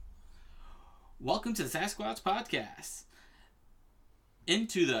Welcome to the Sasquatch Podcast.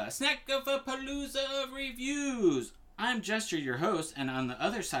 Into the Snack-a-Palooza reviews. I'm Jester, your host, and on the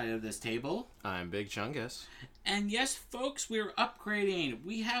other side of this table, I'm Big Chungus. And yes, folks, we're upgrading.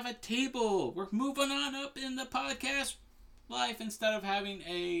 We have a table. We're moving on up in the podcast life instead of having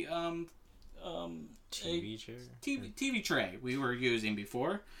a TV chair? TV tray we were using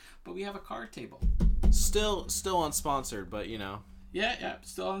before, but we have a card table. Still unsponsored, but you know. Yeah,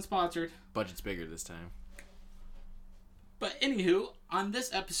 still unsponsored. Budget's bigger this time. But anywho, on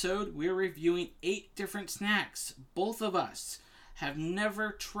this episode, we're reviewing 8 different snacks. Both of us have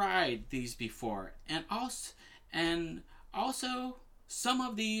never tried these before, and also some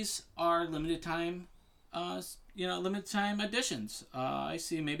of these are limited time editions. I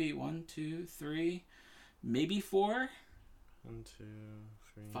see maybe 1, 2, 3, maybe 4. 1, 2,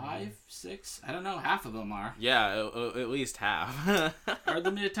 3, 5, 6. I don't know. Half of them are. Yeah, at least half. Are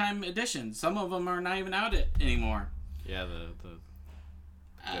limited time editions. Some of them are not even out anymore. Yeah, the good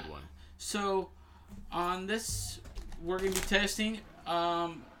one. So, on this, we're going to be testing.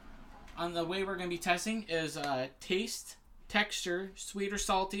 On the way we're going to be testing is taste, texture, sweet or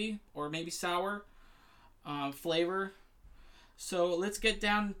salty, or maybe sour, flavor. So let's get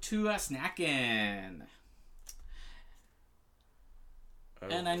down to snacking. Oh,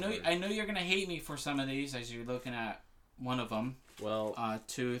 and I know you're going to hate me for some of these as you're looking at one of them. Well,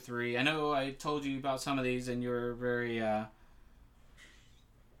 2, 3. I know I told you about some of these and you were very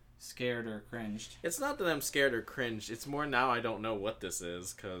scared or cringed. It's not that I'm scared or cringed. It's more now I don't know what this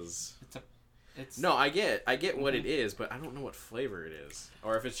is because No, I get what it is, but I don't know what flavor it is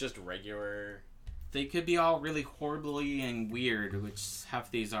or if it's just regular. They could be all really horribly and weird, which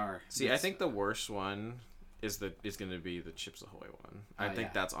half these are. See, I think the worst one is going to be the Chips Ahoy one. I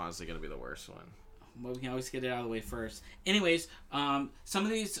think that's honestly going to be the worst one. Well, we can always get it out of the way first. Anyways, some of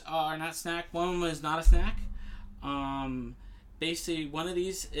these are not snack. One of them is not a snack. Basically, one of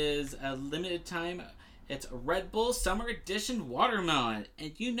these is a limited time. It's a Red Bull Summer Edition Watermelon.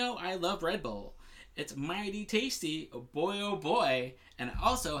 And you know I love Red Bull. It's mighty tasty, oh boy. And it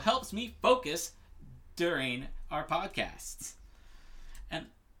also helps me focus during our podcasts. And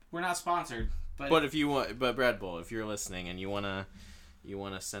we're not sponsored. But if you want, Red Bull, if you're listening and you wanna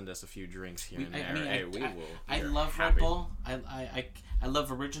send us a few drinks here and there, we will. I love happy. Red Bull. I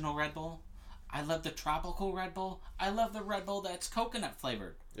love original Red Bull. I love the tropical Red Bull. I love the Red Bull that's coconut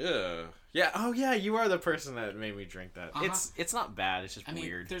flavored. Yeah. Oh yeah, you are the person that made me drink that. Uh-huh. It's not bad. It's just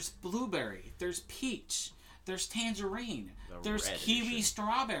weird. There's blueberry. There's peach. There's tangerine. There's kiwi edition.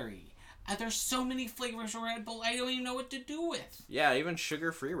 Strawberry. There's so many flavors of Red Bull, I don't even know what to do with. Yeah, even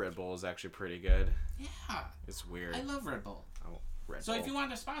sugar-free Red Bull is actually pretty good. Yeah. It's weird. I love Red Bull. Oh, Red So Bull. if you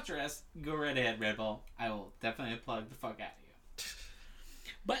want to sponsor us, go right ahead, Red Bull. I will definitely plug the fuck out of you.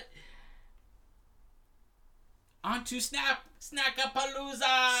 But on to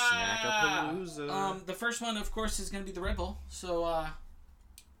Snack-a-Palooza! Snack-a-Palooza. The first one, of course, is going to be the Red Bull. So,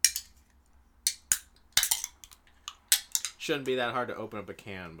 shouldn't be that hard to open up a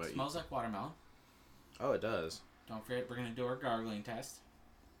can, but... smells like watermelon. Oh, it does. Don't forget, we're going to do our gargling test.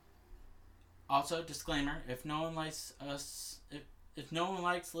 Also, disclaimer, if no one likes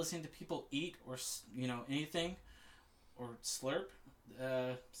listening to people eat or, anything, or slurp,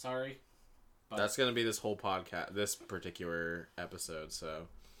 sorry. But that's going to be this whole podcast, this particular episode, so...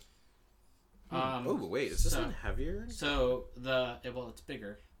 oh, wait, is this one heavier? So, it's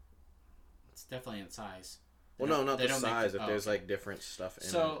bigger. It's definitely in size. Well, no, not the size, if there's, different stuff in it.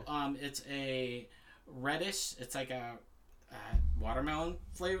 So, it's a reddish, it's like a watermelon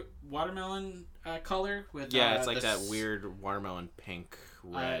color with... Yeah, it's like that weird watermelon pink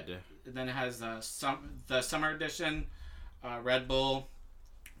red. Then it has the Summer Edition Red Bull,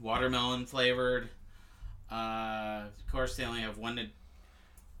 watermelon flavored. Of course, they only have 1 to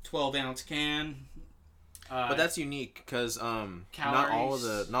 12 ounce can. But that's unique because not all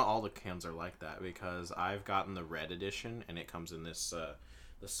the cans are like that, because I've gotten the red edition and it comes in this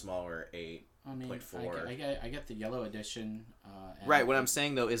the smaller 8.4. I get the yellow edition. Right. What I'm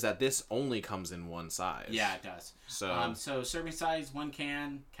saying though is that this only comes in one size. Yeah, it does. So serving size 1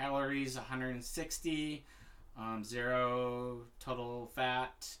 can, calories 160, 0 total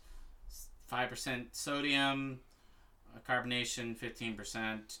fat, 5% sodium, carbonation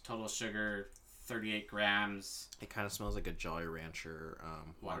 15%, total sugar 38 grams. It kind of smells like a Jolly Rancher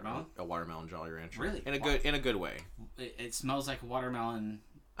watermelon. A watermelon Jolly Rancher. Really? In a good way. It smells like a watermelon.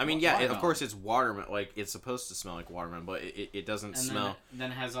 I mean, yeah, of course it's watermelon. Like, it's supposed to smell like watermelon, but it doesn't smell.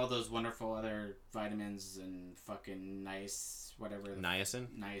 Then it has all those wonderful other vitamins and fucking niacin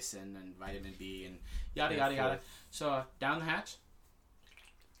and vitamin B and yada yada yada. So down the hatch.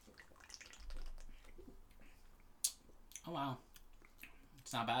 Oh wow,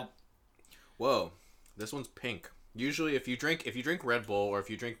 it's not bad. Whoa, this one's pink. Usually, if you drink Red Bull or if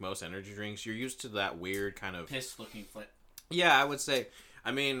you drink most energy drinks, you're used to that weird kind of piss-looking foot. Yeah, I would say.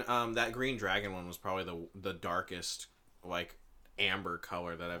 I mean, that Green Dragon one was probably the darkest, like, amber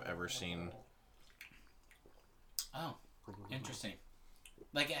color that I've ever seen. Oh, interesting.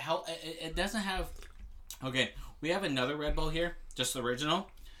 Like it doesn't have. Okay, we have another Red Bull here, just the original,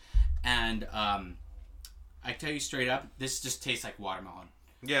 and I tell you straight up, this just tastes like watermelon.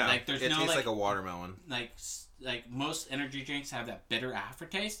 Yeah, like it tastes like a watermelon. Like most energy drinks have that bitter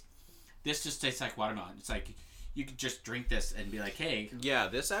aftertaste. This just tastes like watermelon. It's like you could just drink this and be like, hey. Yeah,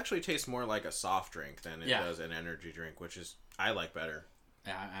 this actually tastes more like a soft drink than it does an energy drink, which is I like better.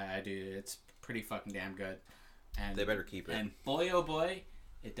 Yeah, I do. It's pretty fucking damn good. And they better keep it. And boy, oh boy,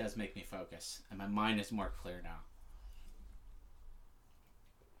 it does make me focus, and my mind is more clear now.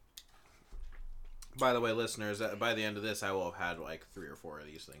 By the way, listeners, by the end of this, I will have had like 3 or 4 of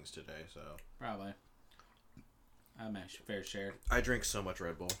these things today. So probably. I'm a fair share. I drink so much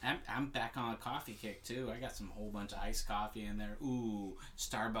Red Bull. I'm back on a coffee kick too. I got some whole bunch of iced coffee in there. Ooh,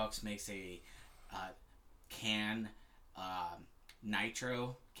 Starbucks makes a can,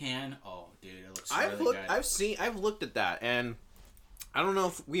 nitro can. Oh, dude, it looks really good. I've looked at that, and I don't know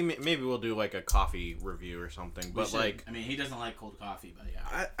if maybe we'll do like a coffee review or something. But like, I mean, he doesn't like cold coffee, but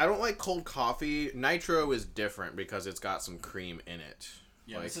yeah. I don't like cold coffee. Nitro is different because it's got some cream in it.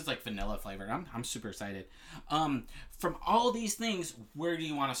 Yeah, this is like vanilla flavored. I'm super excited. From all these things, where do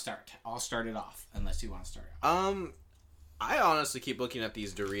you want to start? I'll start it off, unless you want to start it. I honestly keep looking at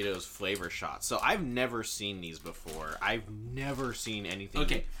these Doritos flavor shots. So I've never seen these before. I've never seen anything.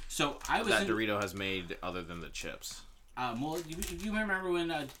 Okay, so Dorito has made other than the chips. Well, you remember when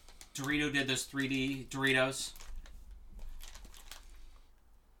Dorito did those 3D Doritos?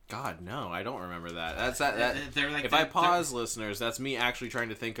 God, no, I don't remember that. If I pause, listeners, that's me actually trying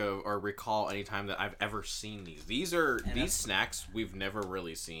to think of or recall any time that I've ever seen these. These snacks we've never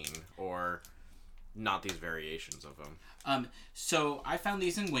really seen, or not these variations of them. So I found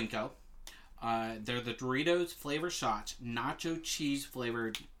these in Winco. They're the Doritos flavor shots, nacho cheese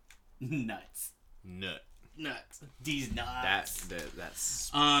flavored nuts. Nuts. These nuts. That's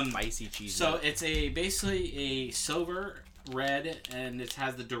spicy cheese. So nut. It's basically a silver red, and it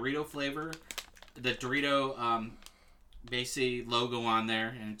has the Dorito flavor, the Dorito basically logo on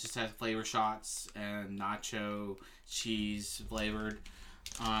there, and it just has flavor shots and nacho cheese flavored.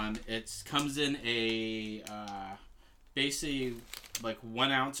 It comes in a basically like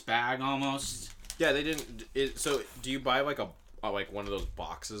 1 ounce bag almost. Yeah, they didn't. So do you buy like like one of those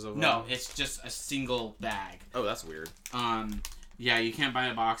boxes of them? No, it's just a single bag. Oh, that's weird. Yeah, you can't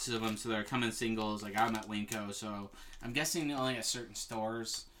buy boxes of them, so they're coming singles. Like I'm at Winco, so I'm guessing only at certain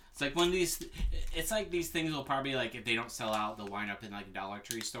stores. It's like one of these. It's like these things will probably like if they don't sell out, they'll wind up in like a Dollar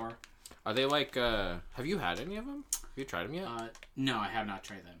Tree store. Are they like? Have you had any of them? Have you tried them yet? No, I have not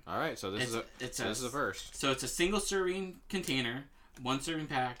tried them. All right, so this is a first. So it's a single serving container, 1 serving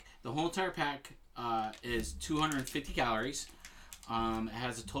pack. The whole entire pack is 250 calories. It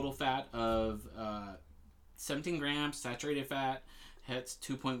has a total fat of 17 grams, saturated fat. Hits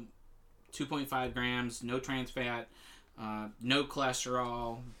 2.5 grams, no trans fat, no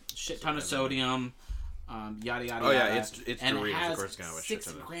cholesterol, shit ton of sodium, yada yada. Oh yeah, it's and Doritos. It has of course, it's gonna have a 6 shit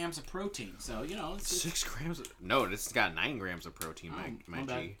ton grams of protein. So you know, 6 grams. No, this has got 9 grams of protein. My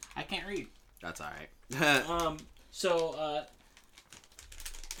G. I can't read. That's all right. So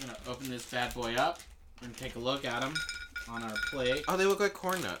I'm gonna open this bad boy up and take a look at them on our plate. Oh, they look like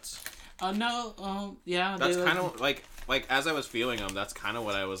corn nuts. No. Yeah. That's kind of like as I was feeling them. That's kind of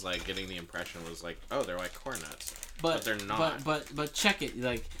what I was like getting the impression was like, oh, they're like corn nuts, but they're not. But check it,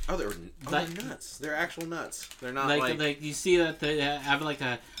 like they're nuts. They're actual nuts. They're not like you see that they have like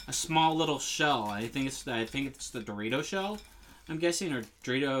a small little shell. I think it's the Dorito shell. I'm guessing, or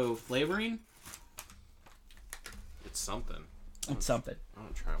Dorito flavoring. It's something. It's something. I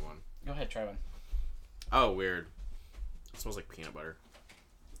want to try one. Go ahead, try one. Oh, weird. It smells like peanut butter.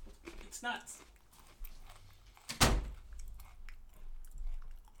 It's nuts.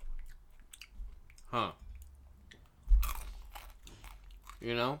 Huh.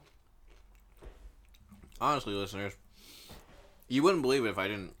 You know? Honestly, listeners, you wouldn't believe it if I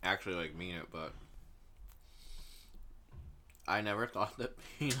didn't actually like mean it, but I never thought that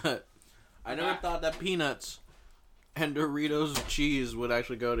peanuts and Doritos cheese would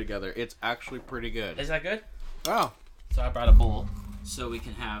actually go together. It's actually pretty good. Is that good? Oh. So I brought a bowl so we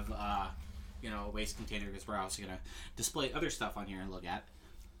can have, a waste container, because we're also going to display other stuff on here and look at.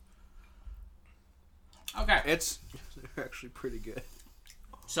 Okay. It's actually pretty good.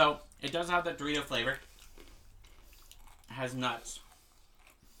 So, it does have that Dorito flavor. has nuts.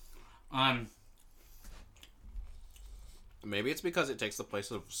 Maybe it's because it takes the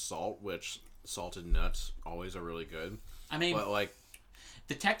place of salt, which salted nuts always are really good. I mean, but like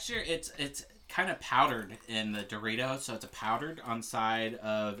the texture, it's kind of powdered in the Dorito, so it's a powdered on side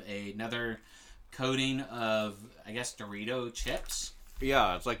of another coating of, I guess, Dorito chips.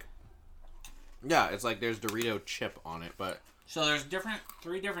 Yeah, it's like there's Dorito chip on it, but so there's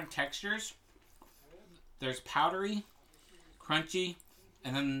three different textures. There's powdery, crunchy,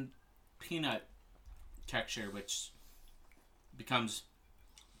 and then peanut texture, which becomes...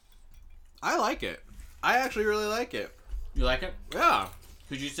 I like it. I actually really like it. You like it? Yeah.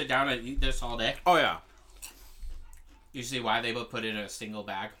 Could you sit down and eat this all day? Oh, yeah. You see why they both put it in a single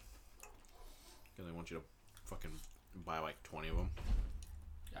bag? Because they want you to fucking buy like 20 of them.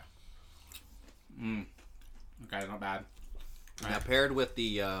 Yeah. Okay, not bad. Now, paired with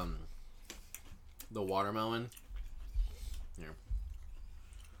the watermelon. Here.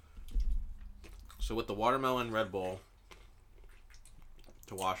 So with the watermelon Red Bull,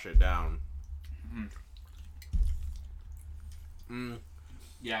 to wash it down.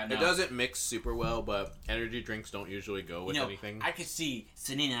 Yeah, no. It doesn't mix super well, but energy drinks don't usually go with anything. I could see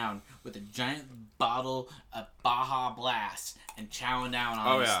sitting down with a giant bottle of Baja Blast and chowing down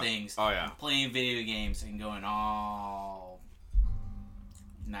on these things. Oh, yeah. And playing video games and going all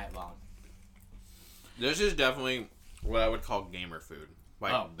night long. This is definitely what I would call gamer food.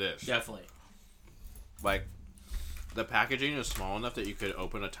 Like this. Definitely. Like, the packaging is small enough that you could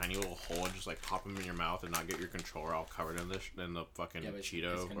open a tiny little hole and just like pop them in your mouth and not get your controller all covered in the fucking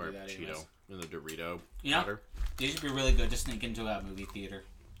Cheeto in the Dorito powder. These would be really good to sneak into a movie theater.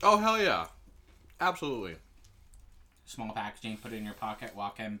 Oh hell yeah, absolutely. Small packaging, put it in your pocket,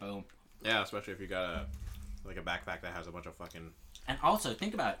 walk in, boom. Yeah, especially if you got a backpack that has a bunch of fucking. And also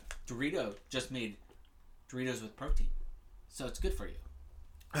think about it. Dorito just made Doritos with protein, so it's good for you.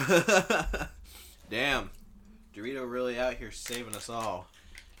 Damn. Dorito really out here saving us all.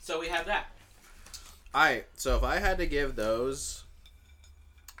 So we have that. Alright, so if I had to give those,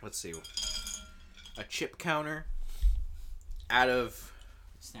 let's see, a chip counter out of...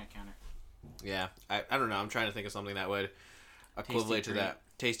 Snack counter. Yeah, I don't know. I'm trying to think of something that would equivalent to that.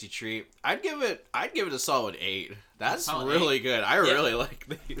 Tasty treat. I'd give it a solid 8. That's really good. I really like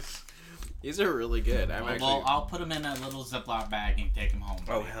these. These are really good. Well, I'll put them in a little Ziploc bag and take them home.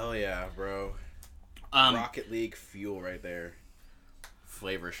 Oh, hell yeah, bro. Rocket League fuel right there.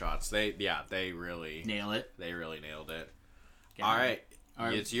 Flavor shots. They really nail it. They really nailed it. All right.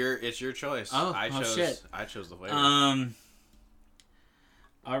 It's your choice. Oh, shit. I chose the flavor.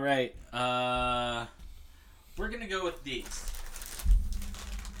 All right. We're gonna go with these.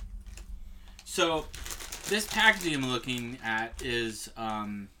 So, this packaging I'm looking at is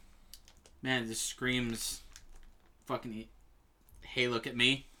man, this screams fucking hey, look at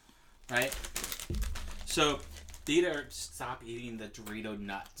me, right? So, these are stop eating the Dorito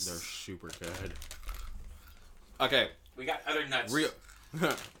nuts. They're super good. Okay. We got other nuts.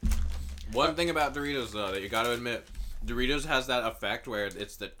 One thing about Doritos, though, that you gotta admit, Doritos has that effect where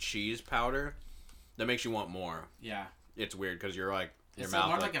it's the cheese powder that makes you want more. Yeah. It's weird because you're like, it's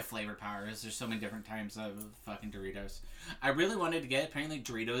more like a flavor power. There's so many different types of fucking Doritos. I really wanted to get, apparently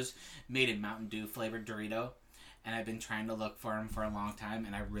Doritos made a Mountain Dew flavored Dorito. And I've been trying to look for them for a long time,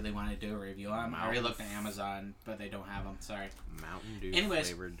 and I really want to do a review on them. I already looked at Amazon, but they don't have them. Sorry. Mountain Dew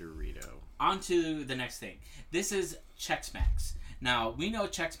flavored Dorito. On to the next thing. This is Chex Mix. Now, we know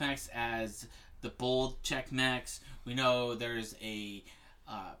Chex Mix as the bold Chex Mix. We know there's a,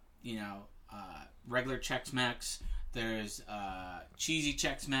 regular Chex Mix. There's cheesy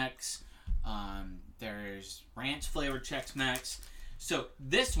Chex Mix. There's ranch flavored Chex Mix. So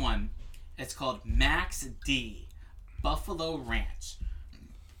this one, it's called Max D. Buffalo Ranch.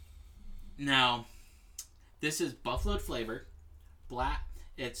 Now, this is buffalo flavor.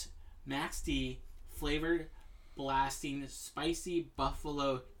 It's Max D flavored blasting spicy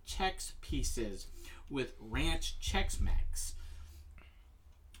buffalo Chex pieces with ranch Chex Mix.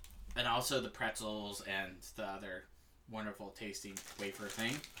 And also the pretzels and the other wonderful tasting wafer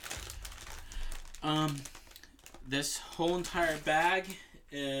thing. This whole entire bag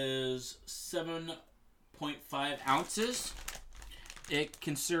is 7.5 ounces. It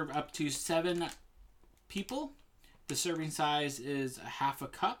can serve up to 7 people. The serving size is a half a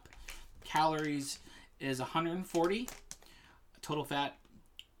cup. Calories is 140. Total fat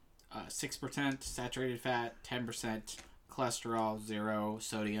 6%. Saturated fat 10%. Cholesterol 0.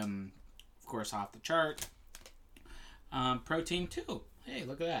 Sodium, of course, off the chart. Protein 2. Hey,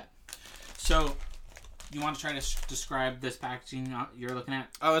 look at that. So you want to try to describe this packaging you're looking at?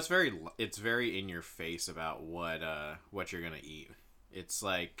 Oh, it's very in your face about what you're gonna eat. It's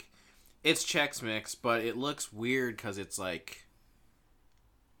like, it's Chex Mix, but it looks weird because it's like.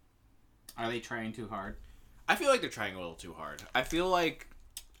 Are they trying too hard? I feel like they're trying a little too hard. I feel like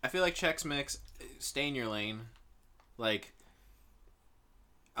Chex Mix, stay in your lane. Like,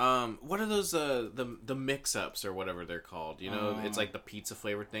 what are those the mix-ups or whatever they're called? You know, it's like the pizza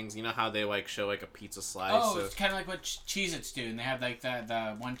flavored things. You know how they like show like a pizza slice? Oh, it's kind of like what Cheez-Its do, and they have like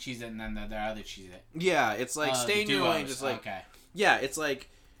the one Cheez-It and then the other Cheez-It. Yeah, it's like stay in your lane, just like yeah, it's like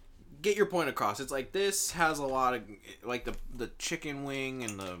get your point across. It's like this has a lot of like the chicken wing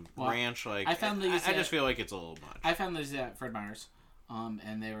and the ranch. Like I found these. I just feel like it's a little much. I found these at Fred Meyer's,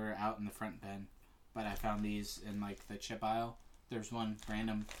 and they were out in the front bin, but I found these in like the chip aisle. There's one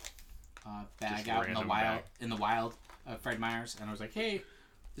random bag out in the wild of Fred Meyer's, and I was like, hey,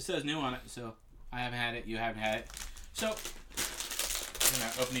 this says new on it, so I haven't had it. You haven't had it, so I'm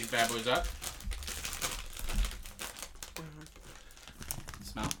gonna open these bad boys up.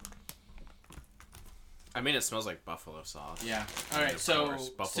 Smell. I mean, it smells like buffalo sauce. Yeah. All right. So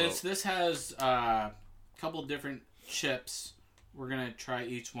since this has a couple different chips, we're gonna try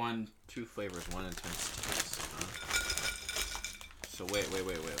each one. 2 flavors, 1 intense taste. So wait. Let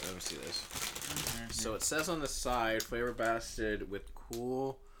me see this. Okay, so it says on the side, flavor blasted with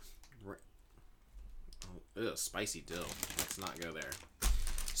cool. Spicy dill. Let's not go there.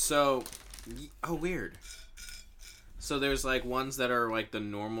 So, weird. So there's like ones that are like the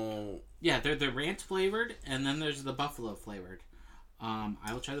normal. Yeah, they're the ranch flavored, and then there's the buffalo flavored. I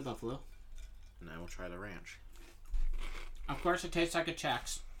will try the buffalo. And I will try the ranch. Of course, it tastes like a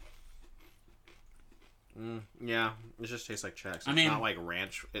Chex. Yeah, it just tastes like Chex. It's not like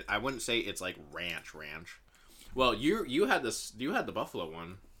ranch. I wouldn't say it's like ranch. Well, you had this. You had the buffalo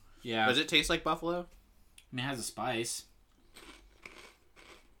one. Yeah. Does it taste like buffalo? I mean, it has a spice.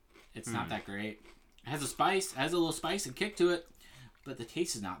 It's not that great. It has a spice. It has a little spice and kick to it, but the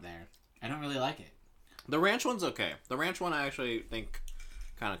taste is not there. I don't really like it. The ranch one's okay. The ranch one I actually think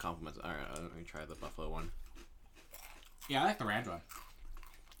kind of compliments. All right, let me try the buffalo one. Yeah, I like the ranch one.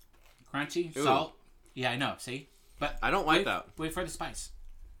 Crunchy, salt. Yeah, I know. See, but I don't like that. Wait for the spice.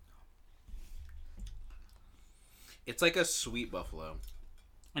 It's like a sweet buffalo.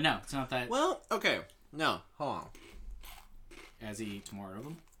 I know it's not that. Well, okay. No, hold on. As he eats more of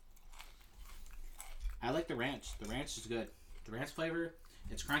them. I like the ranch. The ranch is good. The ranch flavor,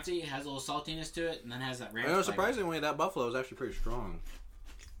 it's crunchy, it has a little saltiness to it, and then has that ranch flavor. Surprisingly, that buffalo is actually pretty strong.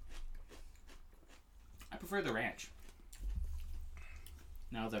 I prefer the ranch.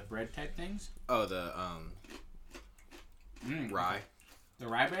 Now the bread type things. Oh, the rye. The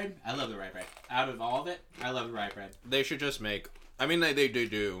rye bread? I love the rye bread. Out of all of it, I love the rye bread. They should just make... I mean, they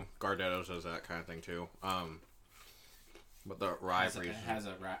do. Gardetto's does that kind of thing, too. But the rye it has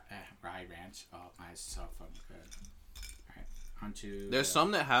a rye ranch. Oh, mine's so fucking good. Alright, onto... There's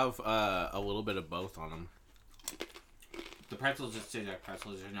some that have a little bit of both on them. The pretzels just say that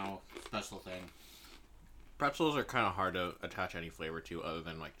pretzels are no special thing. Pretzels are kind of hard to attach any flavor to other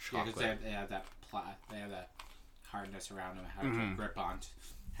than, like, chocolate. Yeah, because they have that hardness around them, hard to grip on.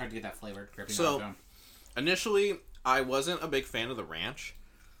 Hard to get that flavor gripping onto them. Initially, I wasn't a big fan of the ranch.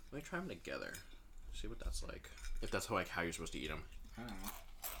 Let me try them together. See what that's like. If that's how you're supposed to eat them. I don't know.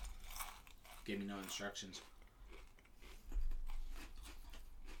 Give me no instructions.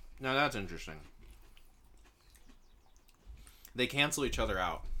 Now that's interesting. They cancel each other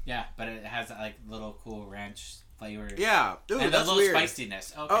out. Yeah, but it has that like little cool ranch flavor. Yeah, ooh, and that's a little weird.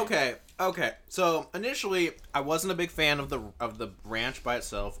 Spiciness. Okay. So initially, I wasn't a big fan of the ranch by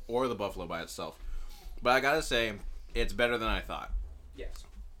itself or the buffalo by itself, but I gotta say, it's better than I thought. Yes.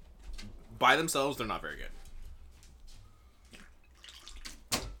 By themselves, they're not very good.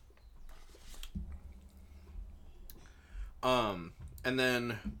 And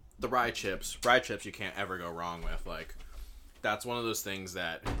then the rye chips. Rye chips you can't ever go wrong with. Like, that's one of those things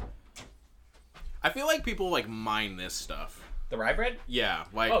that I feel like people like mine this stuff. The rye bread? Yeah,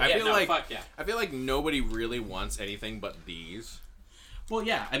 like I feel like nobody really wants anything but these. Well,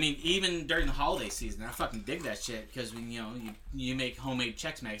 yeah. I mean, even during the holiday season, I fucking dig that shit because when you make homemade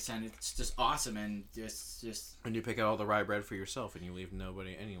Chex Mix and it's just awesome and just. And you pick out all the rye bread for yourself and you leave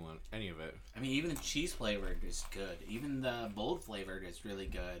any of it. I mean, even the cheese flavored is good. Even the bold flavored is really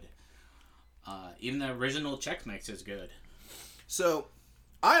good. Even the original Chex Mix is good. So,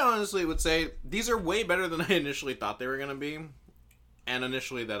 I honestly would say these are way better than I initially thought they were gonna be, and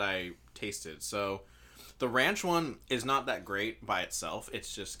initially that I tasted. So. The ranch one is not that great by itself.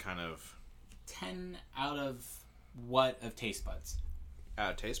 It's just kind of 10 out of what of taste buds?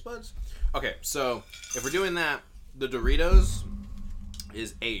 out of taste buds. Okay, so if we're doing that, the Doritos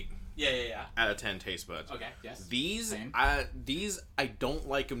is 8. Yeah. Out of 10 taste buds. Okay, yes. These I don't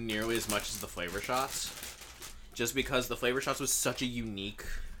like them nearly as much as the Flavor Shots, just because the Flavor Shots was such a unique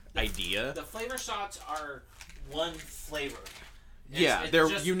idea. The Flavor Shots are one flavor. They're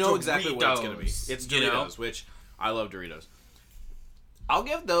you know Doritos, exactly what it's gonna be. It's Doritos, which I love Doritos. I'll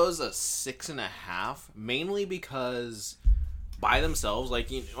give those a 6.5, mainly because by themselves,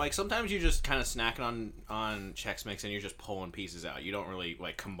 like sometimes you just kind of snacking on Chex Mix and you're just pulling pieces out. You don't really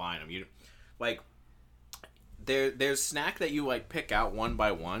like combine them. You like there's snack that you like pick out one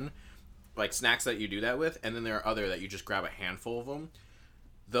by one, like snacks that you do that with, and then there are other that you just grab a handful of them.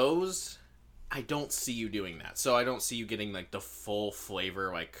 Those I don't see you doing that. So I don't see you getting like the full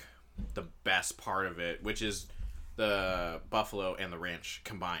flavor, like the best part of it, which is the buffalo and the ranch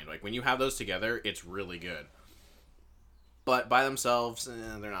combined. Like when you have those together, it's really good. But by themselves,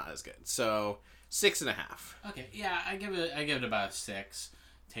 they're not as good. So 6.5. Okay, yeah, I give it about a 6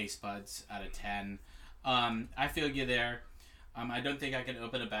 taste buds out of 10. I feel you there. I don't think I can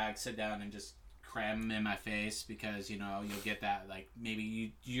open a bag, sit down, and just cram them in my face because you'll get that like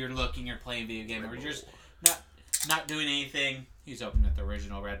maybe you're playing video game or you're just not doing anything. He's opening up the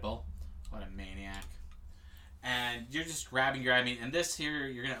original Red Bull. What a maniac! And you're just grabbing, and this here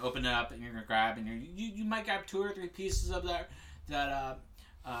you're gonna open it up and you're gonna grab, and you might grab 2 or 3 pieces of the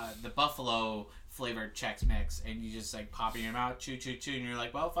buffalo flavored Chex Mix, and you just like pop in your mouth, chew, and you're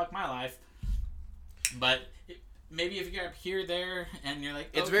like, well, fuck my life. But maybe if you grab here, there, and you're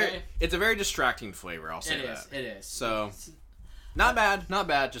like, okay. It's a very distracting flavor. I'll say it is. So. Not bad,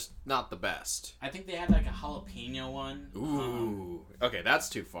 just not the best. I think they had like a jalapeno one. Ooh. Okay, that's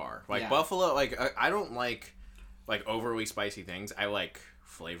too far. Like buffalo, like I don't like overly spicy things. I like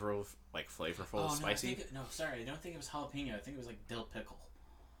flavorful spicy. I don't think it was jalapeno. I think it was like dill pickle.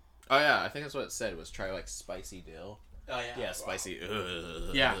 Oh yeah, I think that's what it said. Was try like spicy dill. Oh yeah. Yeah, spicy.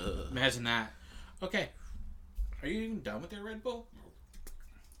 Yeah, imagine that. Okay, are you even done with your Red Bull?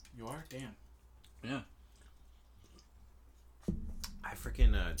 You are? Damn. Yeah. I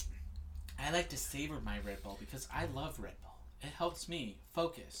freaking I like to savor my Red Bull because I love Red Bull. It helps me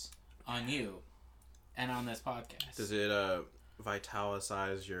focus on you and on this podcast. Does it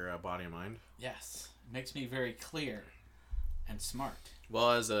vitalicize your body and mind? Yes. It makes me very clear and smart.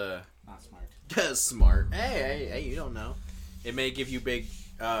 Well, as a... Not smart. Smart. Hey, you don't know. It may give you big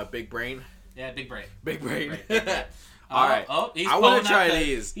brain. Yeah, big brain. Big brain. Big brain. All right. I want to try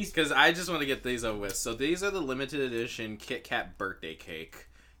these because I just want to get these over with. So these are the limited edition Kit Kat birthday cake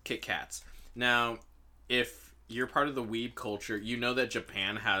Kit Kats. Now, if you're part of the weeb culture, you know that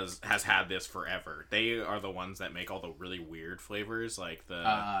Japan has had this forever. They are the ones that make all the really weird flavors, like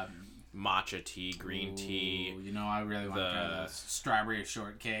the matcha tea, green tea. I really want the strawberry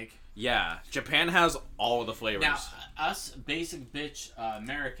shortcake. Yeah, Japan has all of the flavors. Now, us basic bitch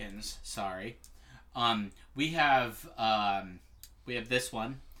Americans, sorry. We have this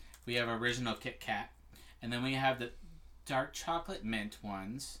one. We have original Kit Kat, and then we have the dark chocolate mint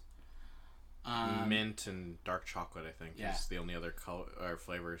ones. Mint and dark chocolate, I think, is the only other color or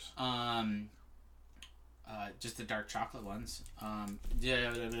flavors. Just the dark chocolate ones. Read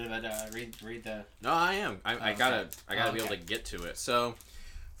the. No, I am. I gotta be able to get to it. So.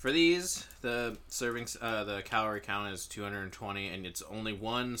 For these, the servings, the calorie count is 220, and it's only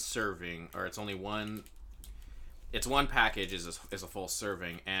one serving, or it's one package is a full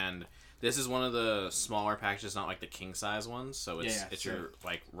serving, and this is one of the smaller packages, not like the king size ones. So it's your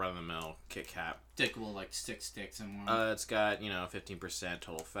like run of the mill Kit Kat. Stickable, like 6 sticks in one. It's got 15%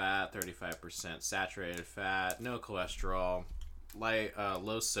 total fat, 35% saturated fat, no cholesterol,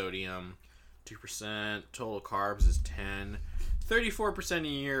 low sodium, 2% total carbs is 10. 34% of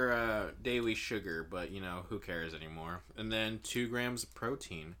your daily sugar, but who cares anymore? And then 2 grams of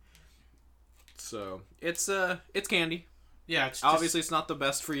protein. So it's candy. Yeah, obviously it's not the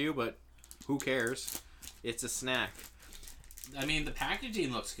best for you, but who cares? It's a snack. I mean, the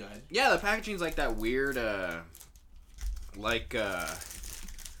packaging looks good. Yeah, the packaging's like that weird,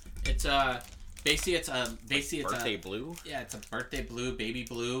 It's basically it's birthday blue. Yeah, it's a birthday blue, baby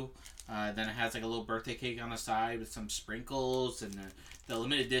blue. Then it has like a little birthday cake on the side with some sprinkles, and the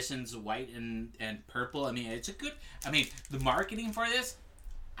limited edition's white and purple. I mean, it's a good. I mean, the marketing for this,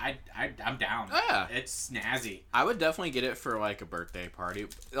 I'm down. Oh, yeah, it's snazzy. I would definitely get it for like a birthday party.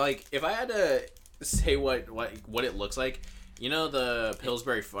 Like if I had to say what it looks like, the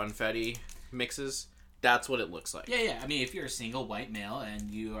Pillsbury Funfetti mixes. That's what it looks like. Yeah. I mean, if you're a single white male and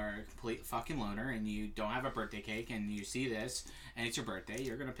you are a complete fucking loner and you don't have a birthday cake and you see this and it's your birthday,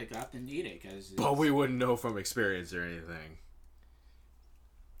 you're gonna pick it up and eat it. But we wouldn't know from experience or anything.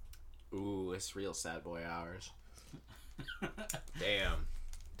 Ooh, it's real sad boy hours.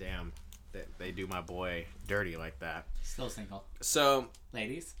 Damn. They do my boy dirty like that. Still single. So,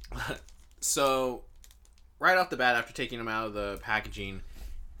 ladies. So, right off the bat, after taking them out of the packaging,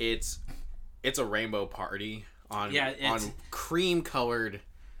 it's a rainbow party on cream colored.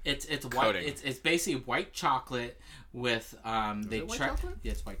 It's white. It's basically white chocolate with chocolate?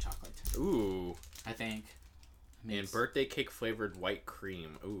 Yeah, it's white chocolate. Ooh, I think. And birthday cake flavored white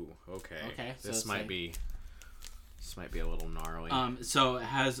cream. Ooh, okay. Okay, This might be a little gnarly. So it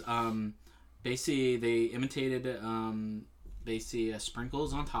has basically they imitated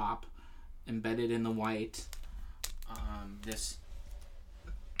sprinkles on top, embedded in the white.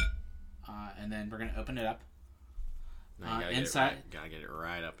 And then we're gonna open it up. Inside, gotta get it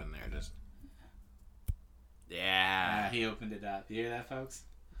right up in there. Just yeah. He opened it up. You hear that, folks?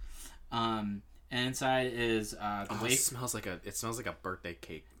 And inside is the wafer. It smells like a birthday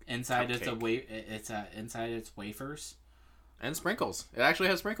cake. Inside cupcake. Inside it's wafers and sprinkles. It actually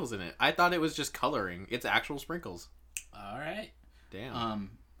has sprinkles in it. I thought it was just coloring. It's actual sprinkles. All right. Damn.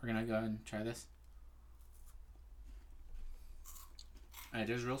 We're gonna go ahead and try this. All right,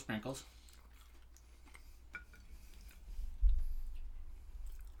 there's real sprinkles.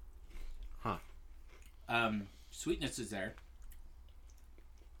 Huh. Sweetness is there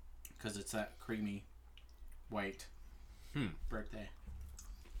because it's that creamy white birthday.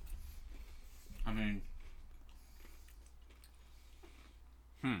 I mean,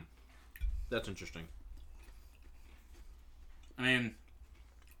 that's interesting. I mean,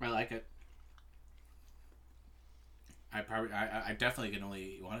 I like it. I definitely can only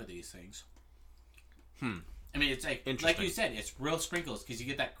eat one of these things. I mean, it's like you said, it's real sprinkles because you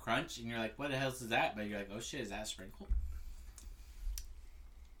get that crunch and you're like, what the hell is that? But you're like, oh shit, is that a sprinkle?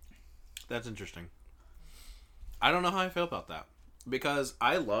 That's interesting. I don't know how I feel about that because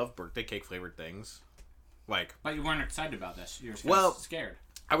I love birthday cake flavored things. But you weren't excited about this. You were scared.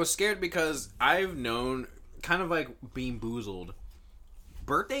 I was scared because I've known, kind of like Bean Boozled.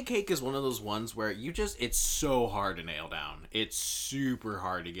 Birthday cake is one of those ones where it's so hard to nail down. It's super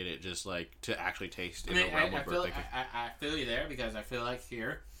hard to get it just like to actually taste in the realm of birthday cake. I feel you there because I feel like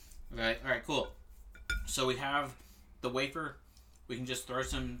here. Okay, all right, cool. So we have the wafer. We can just throw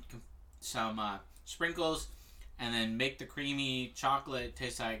some sprinkles and then make the creamy chocolate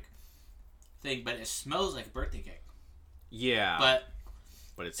taste like thing, but it smells like a birthday cake. Yeah. But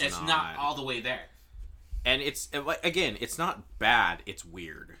it's not all the way there. And it's not bad. It's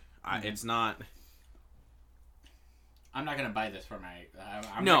weird. It's not. I'm not gonna buy this for my.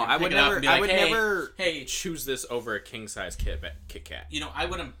 I would never. I would never choose this over a king size Kit Kat. You know, I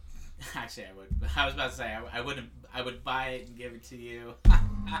wouldn't. Actually, I would. I was about to say I wouldn't. I would buy it and give it to you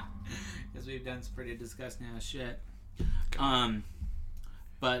because we've done some pretty disgusting ass shit.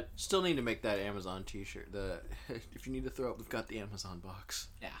 But still need to make that Amazon T-shirt. If you need to throw up, we've got the Amazon box.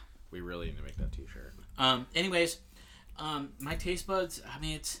 Yeah. We really need to make that T-shirt. Anyways, my taste buds. I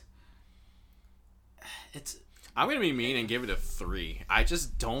mean, it's. I'm gonna be mean and give it a 3. I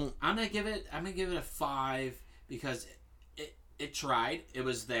just don't. I'm gonna give it a 5 because it tried. It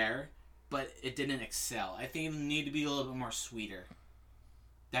was there, but it didn't excel. I think it needed to be a little bit more sweeter.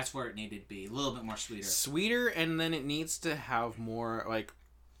 That's where it needed to be. A little bit more sweeter. Sweeter, and then it needs to have more like.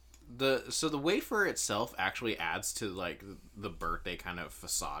 The wafer itself actually adds to like the birthday kind of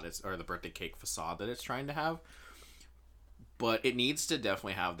facade, or the birthday cake facade that it's trying to have, but it needs to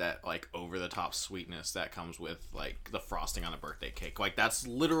definitely have that like over the top sweetness that comes with like the frosting on a birthday cake. Like that's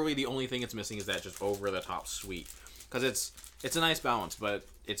literally the only thing it's missing is that just over the top sweet, because it's a nice balance, but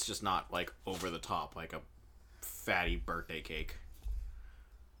it's just not like over the top like a fatty birthday cake.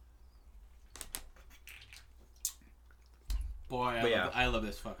 Boy, I love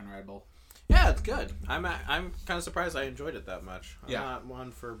this fucking Red Bull. Yeah, it's good. I'm kind of surprised I enjoyed it that much. I'm not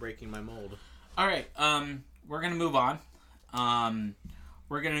one for breaking my mold. All right, we're gonna move on.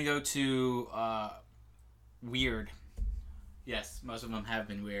 We're gonna go to weird. Yes, most of them have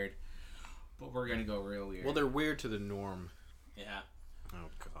been weird, but we're gonna go real weird. Well, they're weird to the norm. Yeah. Oh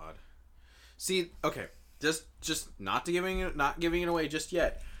God. See, okay, just not giving it away just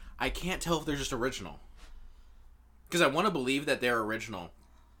yet. I can't tell if they're just original. Because I want to believe that they're original,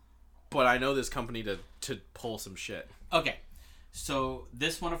 but I know this company to pull some shit. Okay, so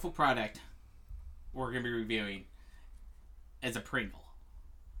this wonderful product we're going to be reviewing is a Pringle,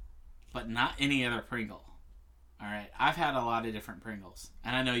 but not any other Pringle. All right, I've had a lot of different Pringles,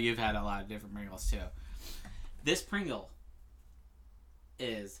 and I know you've had a lot of different Pringles too. This Pringle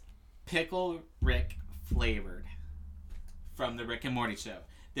is Pickle Rick flavored from the Rick and Morty show.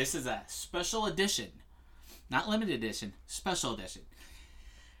 This is a special edition. Not limited edition, special edition.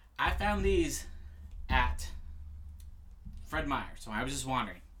 I found these at Fred Meyer, so I was just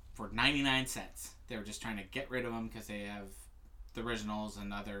wondering, for 99 cents. They were just trying to get rid of them because they have the originals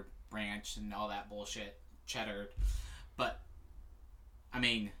and other ranch and all that bullshit, cheddar. But, I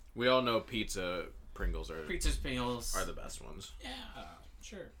mean... We all know Pringles are the best ones. Yeah,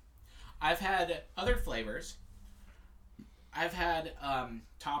 sure. I've had other flavors. I've had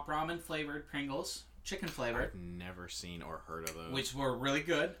Top Ramen flavored Pringles, chicken flavored. I've never seen or heard of those. Which were really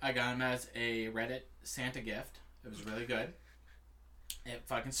good. I got them as a Reddit Santa gift. It was really good. It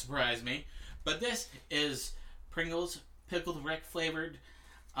fucking surprised me. But this is Pringles Pickled Rick flavored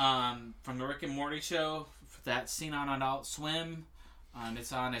from the Rick and Morty show that's seen on Adult Swim.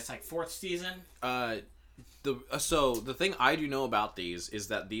 It's like 4th season. So the thing I do know about these is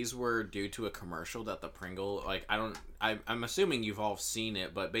that these were due to a commercial that the Pringle, like, I'm assuming you've all seen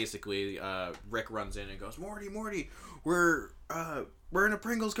it, but basically Rick runs in and goes, Morty, we're in a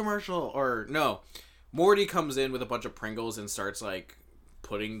Pringles commercial. Or no, Morty comes in with a bunch of Pringles and starts like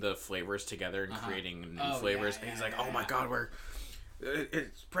putting the flavors together and creating new flavors. And he's like, oh my god,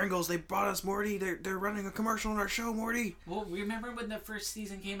 it's Pringles. They brought us, Morty. They're running a commercial on our show, Morty. Well, remember when the first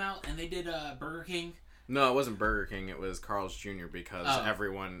season came out and they did Burger King? No, it wasn't Burger King. It was Carl's Jr.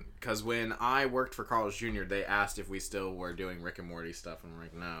 Because when I worked for Carl's Jr., they asked if we still were doing Rick and Morty stuff, and I'm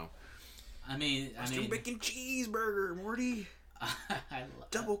like, no. I mean, still making cheeseburger, Morty.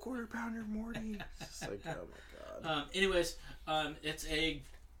 Double quarter pounder, Morty. It's like, oh my god. Anyways, it's a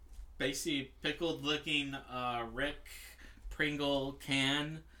basically pickled looking Rick Pringle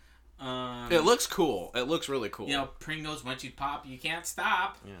can. It looks cool. It looks really cool. You know, Pringles, once you pop, you can't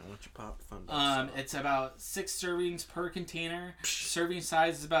stop. Yeah, once you pop, the fun does stop. It's about 6 servings per container. Serving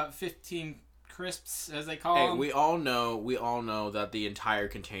size is about 15 crisps, as they call them. We all know that the entire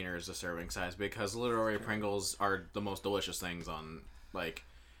container is a serving size because literally Pringles are the most delicious things on, like,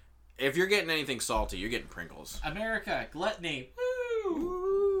 if you're getting anything salty, you're getting Pringles. America, gluttony. Woo!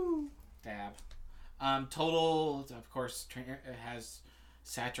 Woo! Dab. Total, of course, it has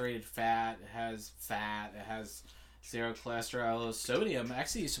saturated fat, it has 0 cholesterol, sodium.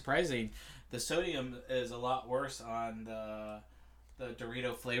 Actually, surprising, the sodium is a lot worse on the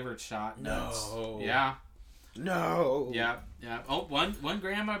Dorito flavored shot. No. Yeah. No. Yeah. Oh, 1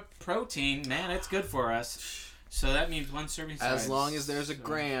 gram of protein, man, it's good for us. So that means 1 serving size. As long as there's a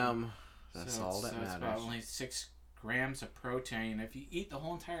gram, that's all that matters. It's about only 6 grams of protein if you eat the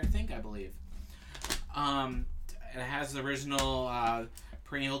whole entire thing, I believe. It has the original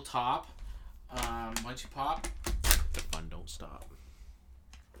Pringle top. Once you pop, the fun don't stop.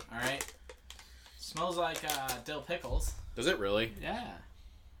 All right. Smells like dill pickles. Does it really? Yeah.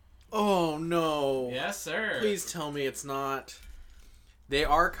 Oh no. Yes, sir. Please tell me it's not. They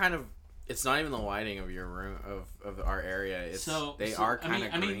are kind of. It's not even the lighting of your room of our area. They are kind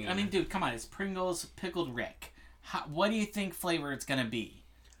of green. I mean, dude, come on! It's Pringles Pickled Rick. What do you think flavor it's gonna be?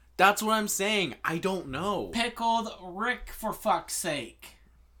 That's what I'm saying. I don't know. Pickled Rick, for fuck's sake.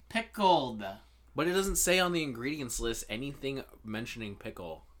 Pickled. But it doesn't say on the ingredients list anything mentioning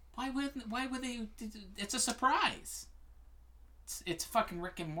pickle. Why would they? It's a surprise. It's fucking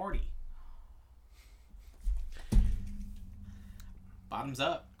Rick and Morty. Bottoms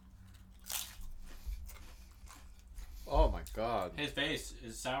up. Oh my god. His face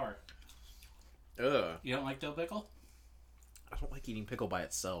is sour. Ugh. You don't like dill pickle? I don't like eating pickle by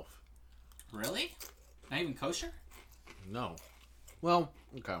itself. Really? Not even kosher? No. Well,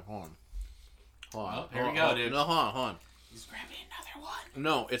 okay, hold on. Well, here we go, dude. No, hold on. He's grabbing another one.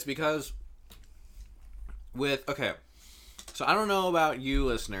 No, it's because okay, so I don't know about you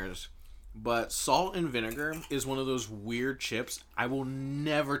listeners, but salt and vinegar is one of those weird chips I will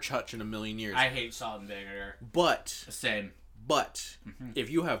never touch in a million years. I hate salt and vinegar. But same. But if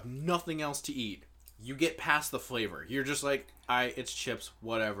you have nothing else to eat, you get past the flavor. You're just like, it's chips,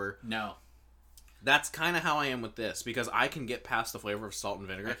 whatever. No. That's kind of how I am with this, because I can get past the flavor of salt and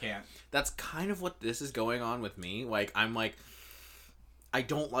vinegar. I can't. That's kind of what this is going on with me. Like, I'm like, I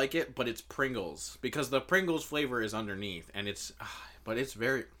don't like it, but it's Pringles. Because the Pringles flavor is underneath, and but it's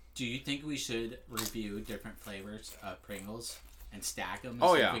very... Do you think we should review different flavors of Pringles and stack them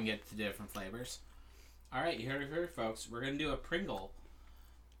and see if we can get to different flavors? Alright, you heard it here, folks. We're going to do a Pringle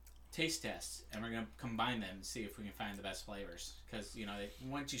taste test, and we're going to combine them and see if we can find the best flavors. Because,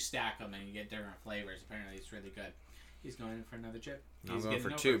 once you stack them and you get different flavors, apparently it's really good. He's going in for another chip. I'm going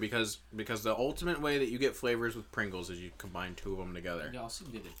for 2 because the ultimate way that you get flavors with Pringles is you combine 2 of them together. You also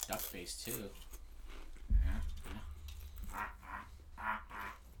can do the duck face, too.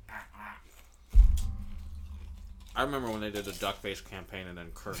 I remember when they did the duck face campaign and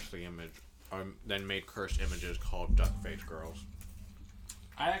then cursed the image, then made cursed images called duck face girls.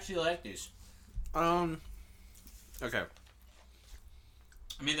 I actually like these. Okay.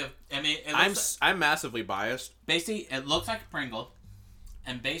 I'm massively biased. Basically, it looks like a Pringle,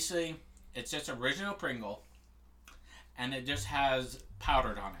 and basically, it's just original Pringle, and it just has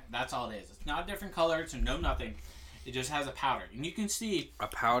powdered on it. That's all it is. It's not different colors and no nothing. It just has a powder, and you can see a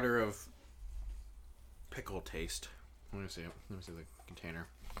powder of pickle taste. Let me see the container.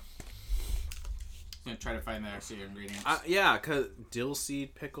 I'm gonna try to find the actual ingredients. Yeah, cause dill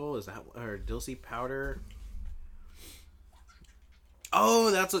seed pickle or dill seed powder. Oh,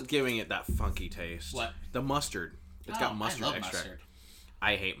 that's what's giving it that funky taste. What? The mustard. It's got mustard extract. Mustard.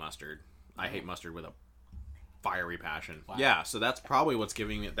 I hate mustard. I hate mustard with a fiery passion. Wow. Yeah, so that's probably what's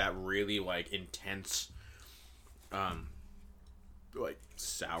giving it that really like intense, like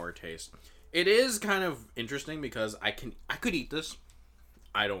sour taste. It is kind of interesting because I could eat this.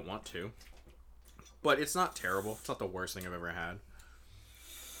 I don't want to, but it's not terrible. It's not the worst thing I've ever had.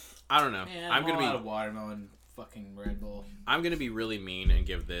 I don't know. Man, I'm gonna be a watermelon. Fucking Red Bull. I'm gonna be really mean and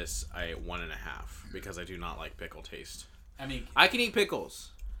give this a 1.5 because I do not like pickle taste. I mean, I can eat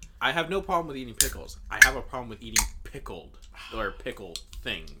pickles. I have no problem with eating pickles. I have a problem with eating pickled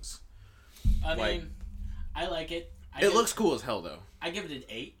things. I mean, I like it. It looks cool as hell, though. I give it an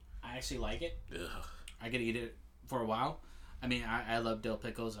 8. I actually like it. Ugh. I could eat it for a while. I mean, I love dill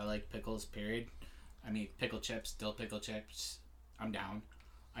pickles. I like pickles, period. I mean, pickle chips, dill pickle chips. I'm down.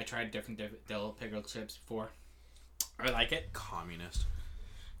 I tried different dill pickle chips before. I like it. Communist.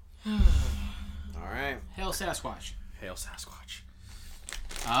 All right. Hail Sasquatch. Hail Sasquatch.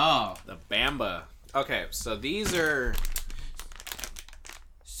 Oh. The Bamba. Okay, so these are...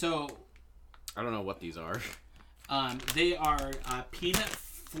 So... I don't know what these are. They are peanut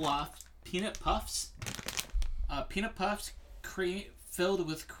puffs. Peanut puffs filled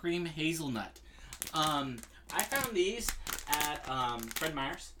with cream hazelnut. I found these at Fred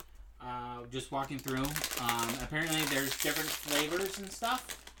Meyer's. Just walking through. Apparently there's different flavors and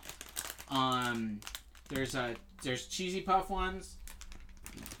stuff. There's cheesy puff ones.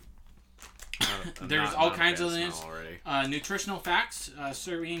 There's all kinds of things. Nutritional facts.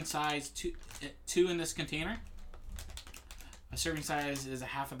 Serving size 2 in this container. A serving size is a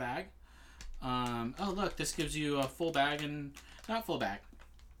half a bag. Oh look, this gives you a full bag and not full bag.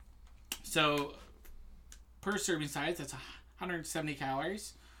 So per serving size, that's 170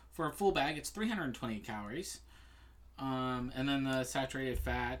 calories. For a full bag, it's 320 calories. And then the saturated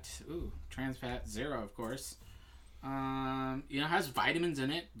fat, trans fat, 0, of course. It has vitamins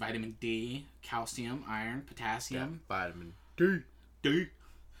in it. Vitamin D, calcium, iron, potassium. Yeah, vitamin D.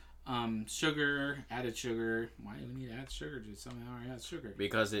 Sugar, added sugar. Why do we need to add sugar to something that already has sugar?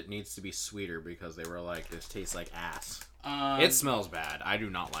 Because it needs to be sweeter because they were like, this tastes like ass. It smells bad. I do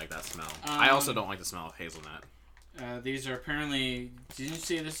not like that smell. I also don't like the smell of hazelnut. These are apparently... Didn't you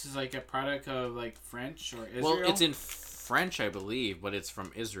say this is like a product of like French or Israel? Well, it's in French, I believe, but it's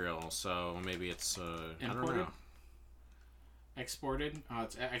from Israel, so maybe it's... I don't know. Exported? Oh,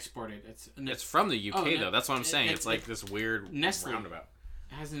 it's exported. It's from the UK, though. That's what I'm saying. It's like this weird Nestle. Roundabout.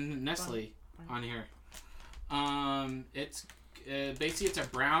 It has a Nestle on here. It's basically it's a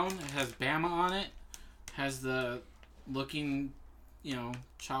brown. It has Bama on it. Has the looking,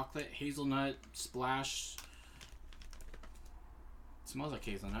 chocolate hazelnut splash. It smells like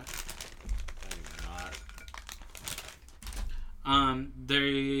hazelnut.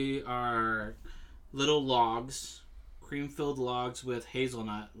 They are little logs, cream-filled logs with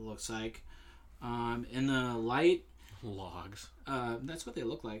hazelnut. It looks like. In the light. Logs. That's what they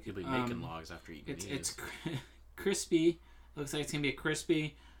look like. You'll be making logs after eating these. It's crispy. Looks like it's gonna be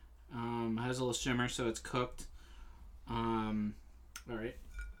crispy. Has a little shimmer, so it's cooked. All right.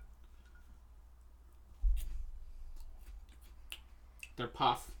 They're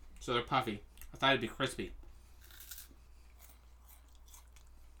puff, so they're puffy. I thought it'd be crispy.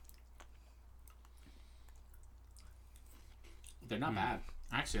 They're not bad.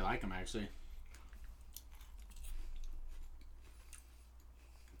 I actually like them, actually.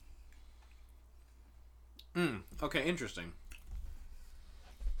 Okay, interesting.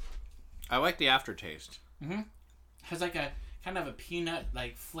 I like the aftertaste. Has like a kind of a peanut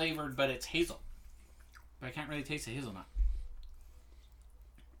like flavored, but it's hazel. But I can't really taste the hazelnut.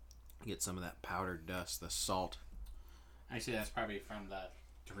 Get some of that powdered dust, the salt. Actually, that's probably from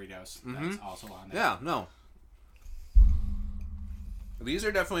the Doritos. That's also on there. Yeah, no. These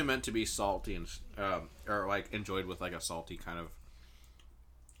are definitely meant to be salty and or like enjoyed with like a salty kind of.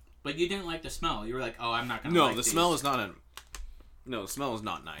 But you didn't like the smell. You were like, "Oh, I'm not gonna." No, the smell is not No, the smell is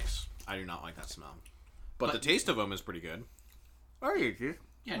not nice. I do not like that smell. But the taste of them is pretty good.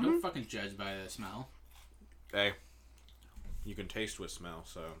 Yeah, don't fucking judge by the smell. Hey, You can taste with smell,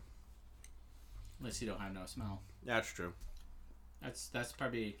 so. Unless you don't have no smell. Yeah, that's true. That's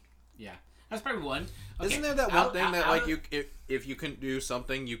probably, yeah. That's probably one. Okay. Isn't there that one thing that like if you can do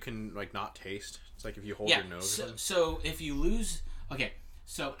something, you can like not taste? It's like if you hold your nose. So if you lose, okay.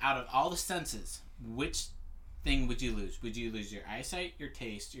 So out of all the senses, which thing would you lose? Would you lose your eyesight, your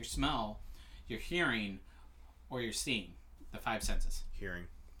taste, your smell, your hearing, or your seeing? The 5 senses. Hearing,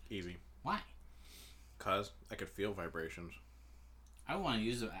 easy. Why? Cause I could feel vibrations. I want to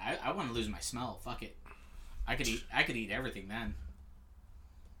use it. I want to lose my smell. Fuck it. I could eat everything then.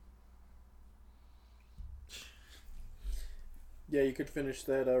 Yeah, you could finish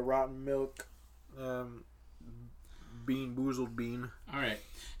that rotten milk, boozled bean. All right,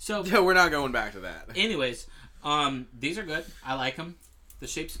 so yeah, we're not going back to that. Anyways, these are good. I like them. The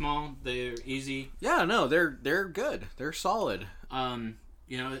shape's small. They're easy. Yeah, no, they're good. They're solid.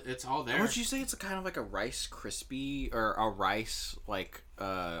 You know, it's all there. Would you say it's kind of like a Rice Krispie or a rice like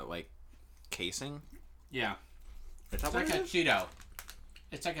casing? Yeah, it's like a Cheeto.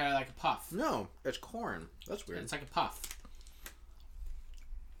 It's like a puff. No, it's corn. That's weird. It's like a puff.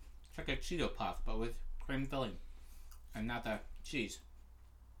 It's like a Cheeto puff, but with cream filling, and not the cheese.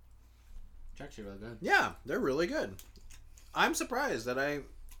 It's actually really good. Yeah, they're really good. I'm surprised that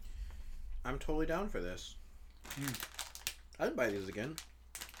I'm totally down for this. I'd buy these again.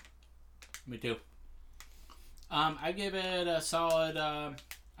 Me too. I give it a solid. I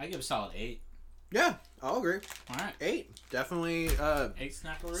give it a solid 8. Yeah, I'll agree. All right, 8. Definitely. 8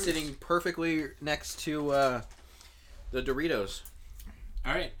 Snapparoos. Sitting perfectly next to the Doritos.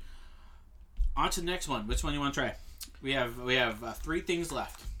 All right. On to the next one. Which one do you want to try? We have 3 things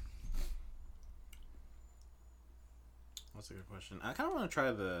left. That's a good question. I kind of want to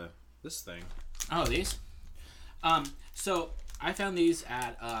try this thing. Oh, these? So I found these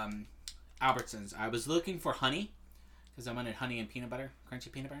at Albertsons. I was looking for honey because I wanted honey and peanut butter, crunchy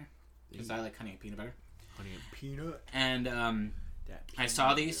peanut butter, because I like honey and peanut butter. Honey and peanut. And I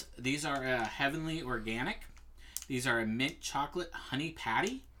saw these. These are Heavenly Organic. These are a mint chocolate honey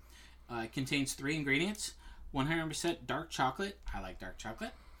patty. It contains 3 ingredients: 100% dark chocolate. I like dark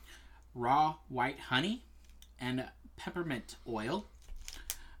chocolate. Raw white honey and peppermint oil.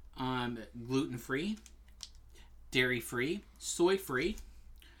 Gluten-free, dairy-free, soy-free.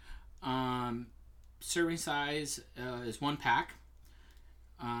 Serving size is 1 pack.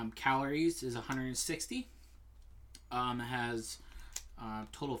 Calories is 160. It has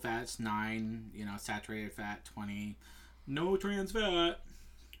total fats 9. Saturated fat 20. No trans fat.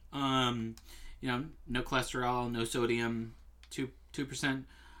 No cholesterol, no sodium. 2%.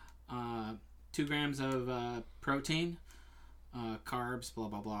 2 grams of protein. Carbs, blah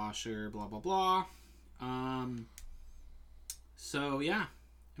blah blah, sugar, blah blah blah. So yeah,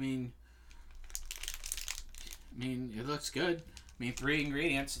 I mean, it looks good. 3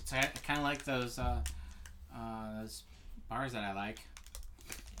 ingredients. It's kind of like those bars that I like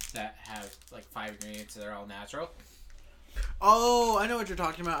that have like 5 ingredients. They're all natural. Oh, I know what you're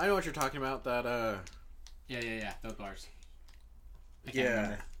talking about. That Yeah. Those bars. I can't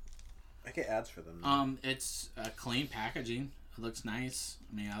remember. I get ads for them. It's clean packaging. It looks nice.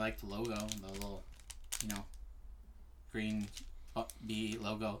 I like the logo, the little, green bee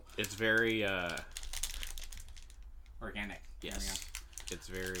logo. It's very organic. Yes. It's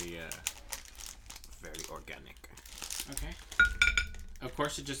very very organic. Okay. Of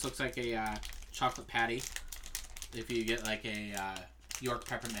course, it just looks like a chocolate patty. If you get like a York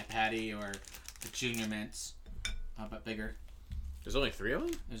peppermint patty or the Junior Mints, but bigger. There's only 3 of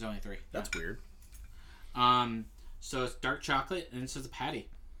them? There's only 3. That's weird. So it's dark chocolate, and it's just a patty.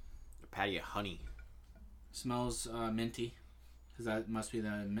 A patty of honey. Smells minty, because that must be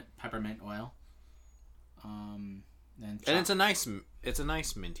the peppermint oil. And it's a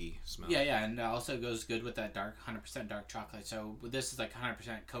nice minty smell. Yeah, and it also goes good with that 100% dark chocolate. So this is like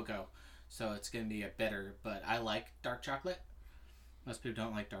 100% cocoa, so it's gonna be a bitter. But I like dark chocolate. Most people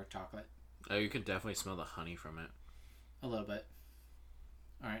don't like dark chocolate. Oh, you can definitely smell the honey from it. A little bit.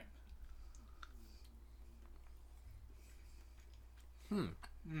 All right.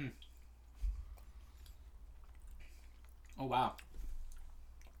 Oh wow.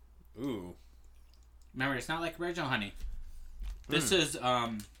 Ooh. Remember, it's not like original honey. This is it's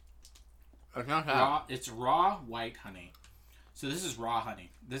not raw. It's raw white honey. So this is raw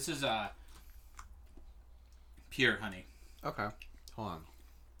honey. This is pure honey. Okay. Hold on.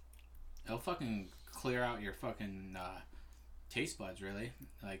 It'll fucking clear out your fucking taste buds, really.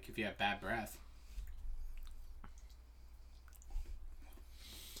 Like if you have bad breath.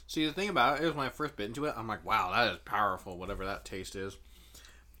 See, the thing about it is when I first bit into it, I'm like, wow, that is powerful, whatever that taste is.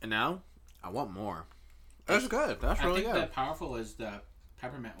 And now, I want more. That's good. That's really good. I think the powerful is the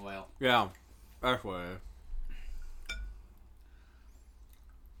peppermint oil. Yeah, that's what it is.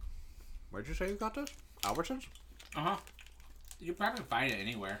 Where'd you say you got this? Albertsons? Uh-huh. You can probably find it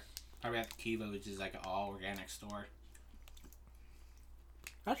anywhere. Probably at the Kiva, which is like an all-organic store.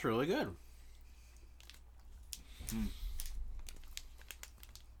 That's really good.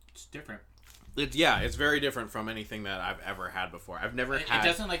 It's different. It's very different from anything that I've ever had before. I've never had... It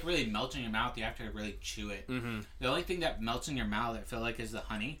doesn't like really melt in your mouth. You have to really chew it. Mm-hmm. The only thing that melts in your mouth, I feel like, is the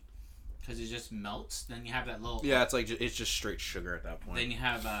honey. Because it just melts. Then you have that little... Yeah, it's like it's just straight sugar at that point. Then you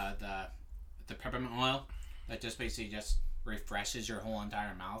have the peppermint oil that just basically just refreshes your whole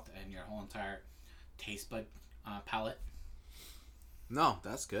entire mouth and your whole entire taste bud palate. No,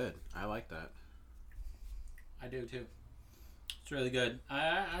 that's good. I like that. I do too. It's really good.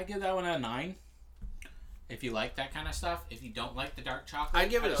 I give that one a 9. If you like that kind of stuff. If you don't like the dark chocolate,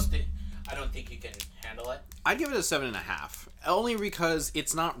 I don't think you can handle it. I'd give it a 7.5. Only because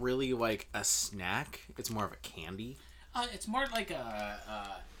it's not really like a snack. It's more of a candy. It's more like a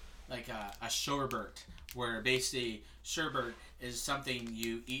sherbet, where basically sherbet is something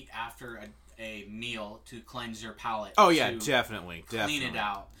you eat after a meal to cleanse your palate. Oh yeah, definitely. Clean it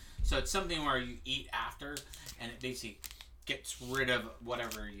out. So it's something where you eat after, and it basically gets rid of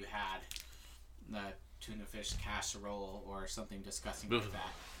whatever you had, the tuna fish casserole or something disgusting like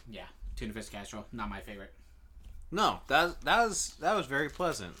that. Yeah, tuna fish casserole, not my favorite. No, that was very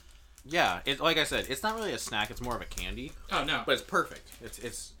pleasant. Yeah, like I said, it's not really a snack. It's more of a candy. Oh no, but it's perfect.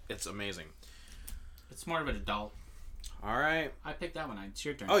 It's amazing. It's more of an adult. All right, I picked that one. It's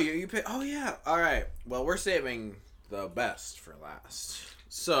your turn. Oh, you pick. Oh yeah. All right. Well, we're saving the best for last.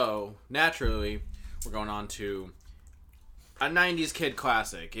 So naturally, we're going on to a 90s kid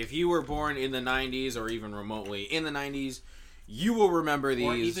classic. If you were born in the 90s or even remotely in the 90s, you will remember these.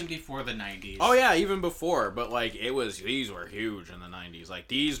 Or even before the 90s. Oh yeah, even before. But like these were huge in the 90s. Like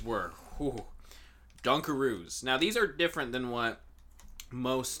these were Dunkaroos. Now these are different than what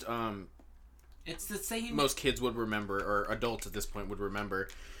most it's the same. Most kids would remember, or adults at this point would remember,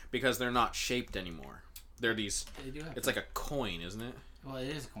 because they're not shaped anymore. They're these. It's like a coin, isn't it? Well, it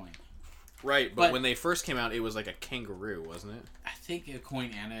is a coin. Right, but when they first came out, it was like a kangaroo, wasn't it? I think a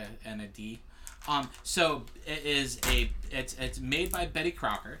coin and a D. So it is it's made by Betty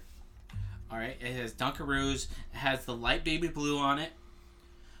Crocker. All right, it has Dunkaroos. It has the light baby blue on it.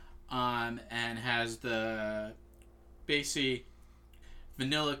 And has the basic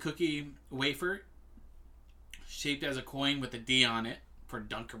vanilla cookie wafer shaped as a coin with a D on it for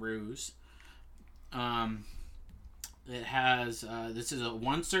Dunkaroos. It has this is a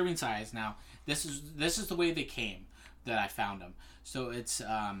 1 serving size. Now this is the way they came that I found them. So it's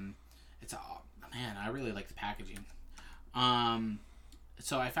man, I really like the packaging.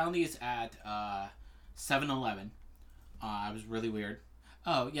 So I found these at 7-Eleven. It was really weird.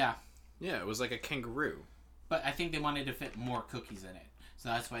 Oh yeah. Yeah, it was like a kangaroo. But I think they wanted to fit more cookies in it. So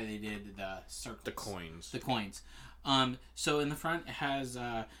that's why they did the circles. The coins. So in the front it has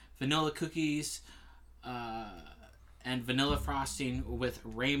vanilla cookies and vanilla frosting with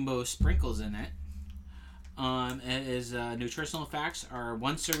rainbow sprinkles in it. It is nutritional facts are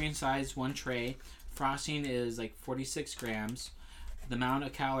 1 serving size, 1 tray. Frosting is like 46 grams. The amount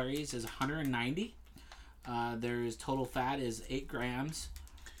of calories is 190. There's total fat is 8 grams.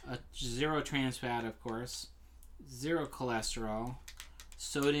 0 trans fat, of course. 0 cholesterol.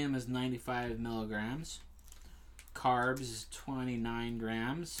 Sodium is 95 milligrams. Carbs is 29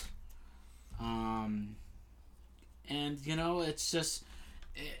 grams. And you know, it's just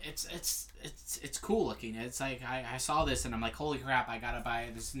it's cool looking. It's like I saw this and I'm like, holy crap, I gotta buy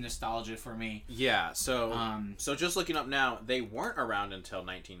it. This is nostalgia for me. Yeah, so just looking up now, they weren't around until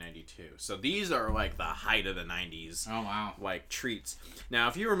 1992. So these are like the height of the 90s. Oh wow. Like treats. Now,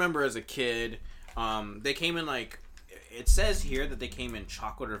 if you remember as a kid, they came in like, it says here that they came in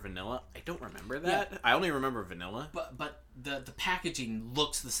chocolate or vanilla. I don't remember that. Yeah. I only remember vanilla. But the packaging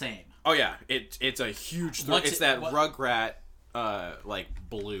looks the same. Oh yeah, it's a huge. It's that Rugrat like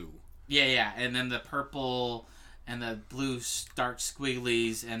blue. Yeah, and then the purple and the blue dark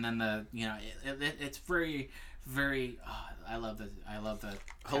squigglies, and then the it's very very. I love the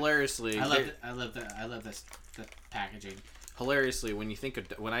hilariously. I love the packaging. Hilariously, when I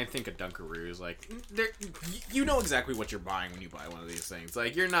think of Dunkaroos, like you know exactly what you're buying when you buy one of these things.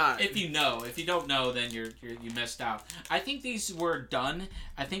 Like you're not. If you don't know, then you missed out. I think these were done.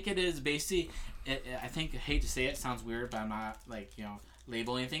 I think it is basically. I think I hate to say it, sounds weird, but I'm not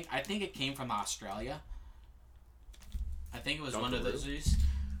labeling anything. I think it came from Australia. I think it was one of those.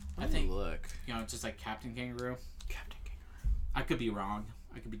 I think look. Just like Captain Kangaroo. I could be wrong.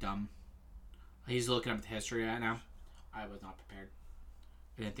 I could be dumb. He's looking up the history right now. I was not prepared.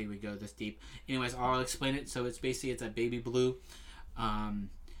 I didn't think we'd go this deep. Anyways, I'll explain it. So it's a baby blue.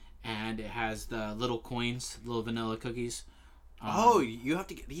 And it has the little coins, little vanilla cookies. You have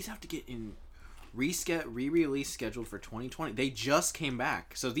to get these. Have to get in re-release scheduled for 2020. They just came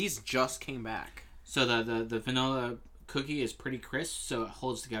back, so these just came back. So the vanilla cookie is pretty crisp, so it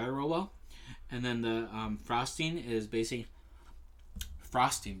holds together real well. And then the frosting is basically.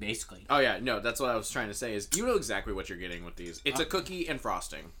 Oh yeah, no, that's what I was trying to say. Is you know exactly what you're getting with these. It's a cookie and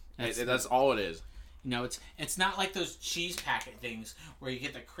frosting. That's all it is. You know, it's not like those cheese packet things where you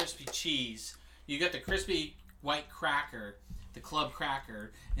get the crispy cheese. You get the crispy white cracker, the club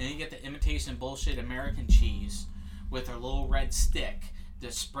cracker, and then you get the imitation bullshit American cheese with a little red stick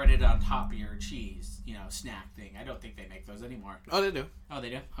to spread it on top of your cheese, snack thing. I don't think they make those anymore. Oh, they do. Oh, they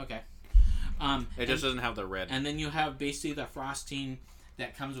do? Okay. It just doesn't have the red. And then you have basically the frosting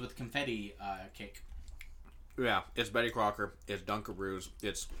that comes with confetti cake. Yeah, it's Betty Crocker. It's Dunkaroos.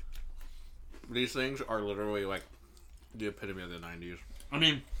 These things are literally like the epitome of the 90s. I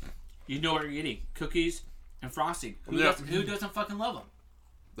mean, you know what you're eating. Cookies and frosting. Who doesn't fucking love them?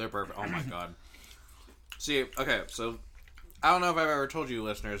 They're perfect. Oh my god. See, okay, so I don't know if I've ever told you,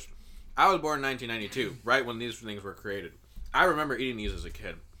 listeners. I was born in 1992, right when these things were created. I remember eating these as a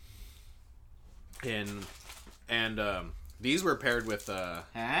kid. And these were paired with So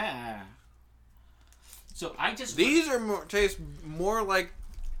I just these taste more like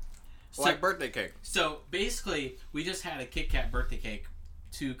birthday cake. So basically, we just had a Kit Kat birthday cake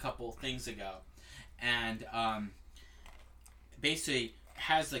a couple things ago, and basically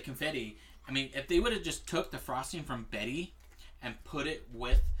has the confetti. I mean, if they would have just took the frosting from Betty and put it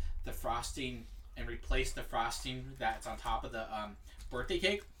with the frosting and replaced the frosting that's on top of the birthday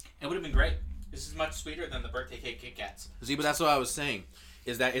cake, it would have been great. This is much sweeter than the birthday cake Kit Kats. See, but that's what I was saying,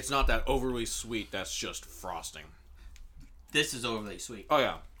 is that it's not that overly sweet. That's just frosting. This is overly sweet. Oh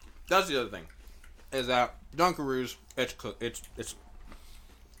yeah. That's the other thing, is that Dunkaroos, it's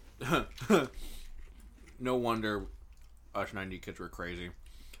no wonder us 90 kids were crazy.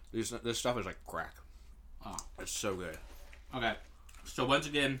 This stuff is like crack. Oh. It's so good. Okay, so once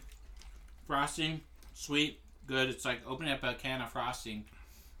again, frosting, sweet, good. It's like opening up a can of frosting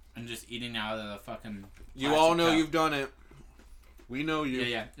and just eating out of the fucking You all know cup. You've done it. We know you.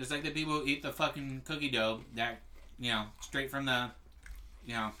 Yeah. It's like the people who eat the fucking cookie dough that, straight from the,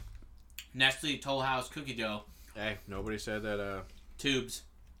 Nestle Toll House cookie dough. Hey, nobody said that, Tubes.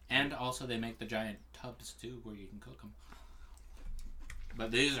 And also they make the giant tubs, too, where you can cook them.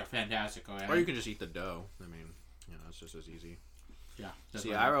 But these are fantastic. Okay? Or you can just eat the dough. I mean, it's just as easy. Yeah.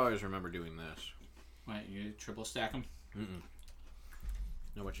 See, I always remember doing this. Wait, you triple stack them? Mm-mm.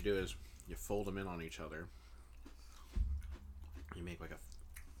 No, what you do is you fold them in on each other. You make like a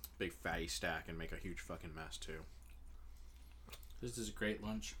big fatty stack and make a huge fucking mess, too. This is a great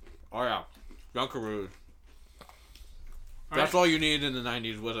lunch. Oh, yeah. Dunkaroos. That's all you needed in the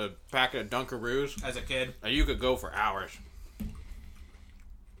 90s was a packet of Dunkaroos. As a kid. And you could go for hours.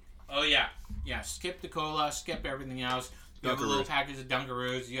 Oh, yeah. Yeah, skip the cola, skip everything else. You have a little package of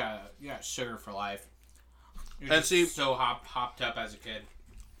Dunkaroos. You got sugar for life. You're just so hopped up as a kid.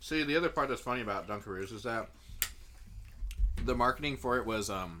 See, the other part that's funny about Dunkaroos is that the marketing for it was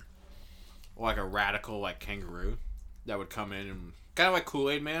like a radical like kangaroo that would come in and kind of like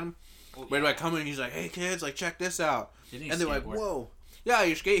Kool-Aid Man. Oh, but like come in and he's like, "Hey kids, like check this out." And they're like, "Whoa." Yeah,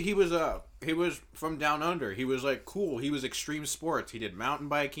 he was from down under. He was like cool. He was extreme sports. He did mountain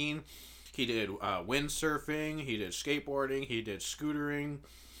biking, he did windsurfing, he did skateboarding, he did scootering.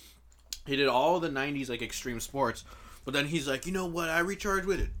 He did all the 90s like extreme sports. But then he's like, "You know what? I recharge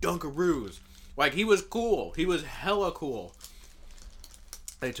with it. Dunkaroos." Like he was cool. He was hella cool.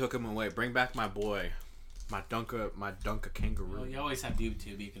 They took him away. Bring back my boy. My Dunka kangaroo. Well, you always have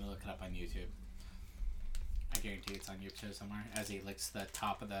YouTube. You can look it up on YouTube. I guarantee it's on YouTube somewhere. As he licks the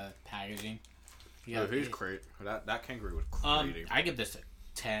top of the packaging. Yeah, he's great. That kangaroo was crazy. I give this a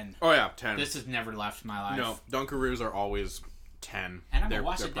 10. Oh yeah, 10. This has never left my life. No, Dunkaroos are always 10. And I'm gonna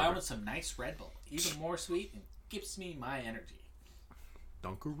wash it down with some nice Red Bull, even more sweet, and gives me my energy.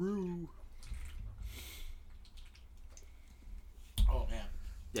 Dunkaroo. Oh man.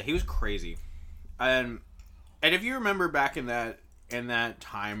 Yeah, he was crazy, and if you remember back in that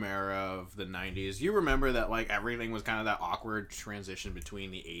time era of the 90s, you remember that like everything was kind of that awkward transition between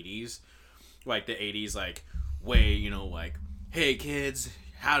the 80s, like the 80s like way like, hey kids,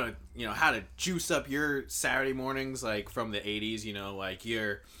 how to juice up your Saturday mornings, like from the 80s, like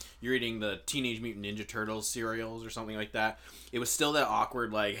you're eating the Teenage Mutant Ninja Turtles cereals or something like that. It was still that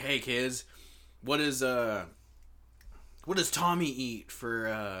awkward like, hey kids, what is What does Tommy eat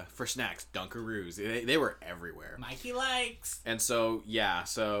for snacks? Dunkaroos. They were everywhere. Mikey likes. And so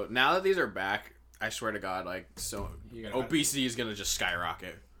so now that these are back, I swear to God, like obesity is gonna just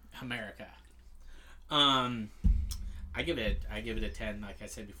skyrocket. America. I give it a 10. Like I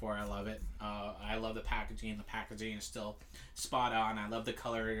said before, I love it. I love the packaging. The packaging is still spot on. I love the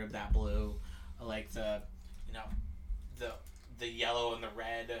color of that blue. I like the yellow and the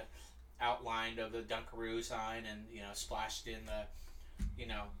red outline of the Dunkaroo sign, and splashed in the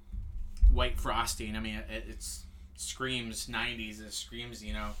white frosting. I mean, it screams 90s. It screams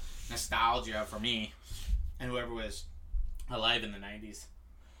nostalgia for me and whoever was alive in the 90s.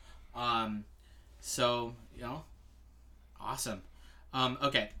 So awesome.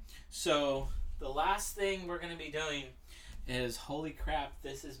 Okay, so the last thing we're going to be doing is, holy crap,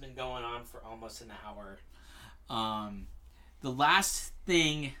 this has been going on for almost an hour. The last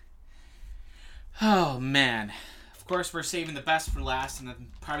thing, oh man, of course we're saving the best for last, and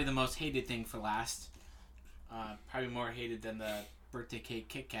probably the most hated thing for last. Probably more hated than the birthday cake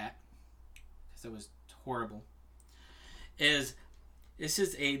Kit Kat, because it was horrible. This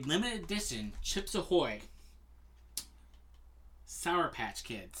is a limited edition Chips Ahoy Sour Patch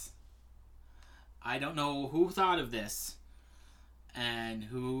Kids. I don't know who thought of this, and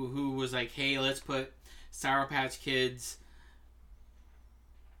who was like, hey, let's put Sour Patch Kids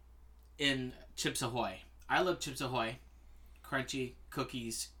in Chips Ahoy. I love Chips Ahoy. Crunchy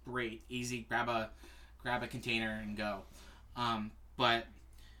cookies, great, easy. Grab a container and go. But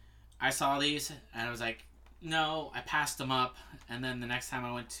I saw these and I was like, no. I passed them up, and then the next time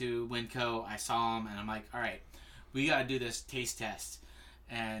I went to Winco, I saw them and I'm like, all right, we gotta do this taste test.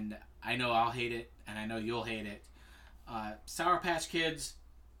 And I know I'll hate it, and I know you'll hate it. Sour Patch Kids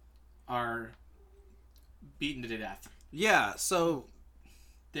are beaten to death. Yeah, so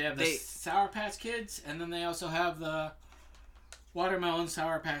they have the Sour Patch Kids, and then they also have the Watermelon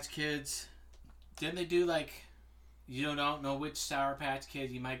Sour Patch Kids. Didn't they do you don't know which Sour Patch Kid?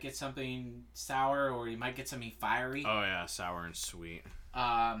 You might get something sour, or you might get something fiery. Oh yeah, sour and sweet.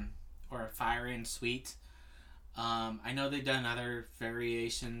 Or fiery and sweet. I know they've done other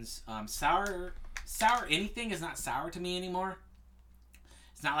variations. Sour anything is not sour to me anymore.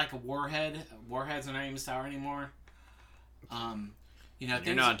 It's not like a Warhead. Warheads are not even sour anymore.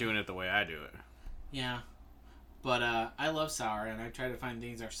 You're not doing it the way I do it. Yeah. But I love sour, and I try to find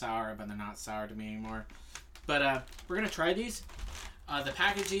things that are sour, but they're not sour to me anymore. But we're going to try these. The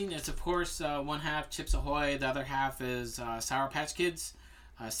packaging is, of course, one half Chips Ahoy. The other half is Sour Patch Kids.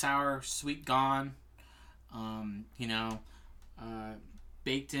 Sour, sweet, gone.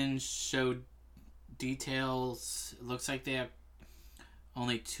 Baked in showed details. It looks like they have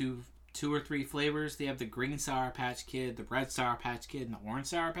only two or three flavors. They have the green Sour Patch Kid, the red Sour Patch Kid, and the orange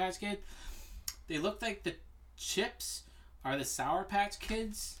Sour Patch Kid. They look like the chips are the Sour Patch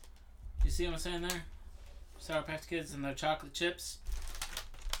Kids. You see what I'm saying there? Sour Patch Kids and the chocolate chips.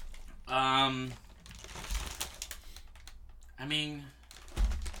 I mean,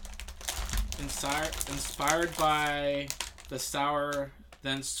 inspired by the sour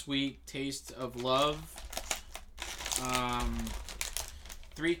then sweet taste of love.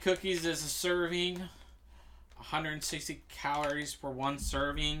 3 cookies is a serving. 160 calories for one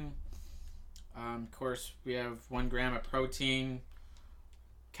serving. Of course, we have 1 gram of protein.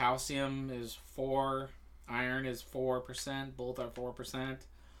 Calcium is 4. Iron is 4%. Both are 4%.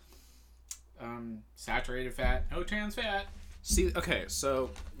 Saturated fat. No trans fat. See, okay,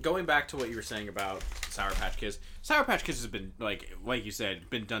 so going back to what you were saying about Sour Patch Kids. Sour Patch Kids has been, like you said,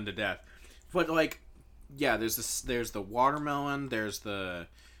 been done to death. But, yeah, there's the watermelon, there's the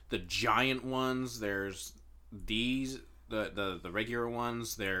giant ones, there's these, the regular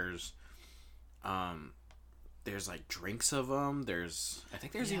ones, there's drinks of them, I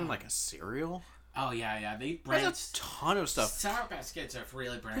think there's even, a cereal. Oh, yeah, they branched. There's a ton of stuff. Sour Patch Kids have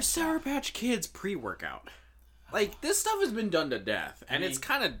really branched. The Sour Patch Kids pre-workout. This stuff has been done to death, and it's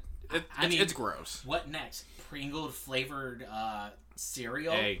kind of, it's gross. What next? Pringled flavored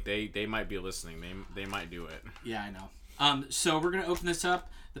cereal? Hey, they might be listening. They might do it. Yeah, I know. So we're going to open this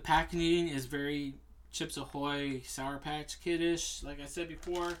up. The packaging is very Chips Ahoy Sour Patch Kid-ish, like I said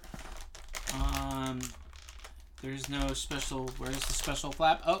before. There's no special, where's the special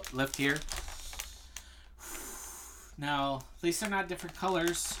flap? Oh, left here. Now, at least they're not different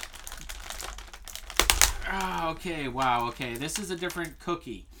colors. Oh, okay, wow, okay. This is a different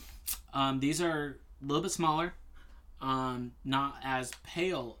cookie. These are a little bit smaller. Not as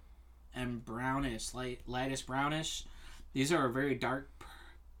pale and brownish, lightish brownish. These are very dark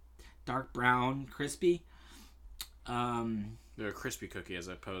brown, crispy. They're a crispy cookie as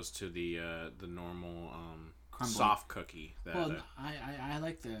opposed to the normal soft cookie. I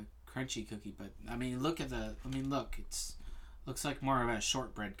like the crunchy cookie, but I mean, look, it's looks like more of a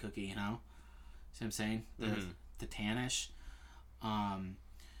shortbread cookie, you know. See what I'm saying? The tannish. I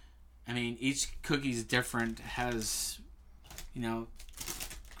mean, each cookie's different. Has, you know,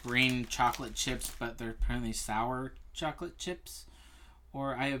 green chocolate chips, but they're apparently sour chocolate chips,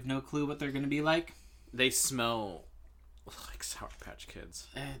 or I have no clue what they're going to be like. They smell like Sour Patch Kids,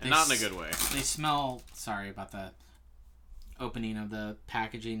 and not in a good way. They smell. Sorry about the opening of the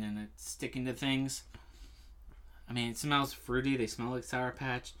packaging and it sticking to things. I mean, it smells fruity. They smell like Sour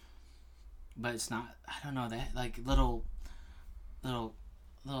Patch, but it's not. I don't know. That like little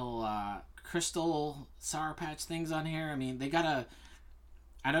crystal Sour Patch things on here. I mean, they gotta.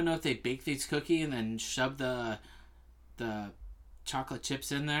 I don't know if they bake this cookie and then shove the chocolate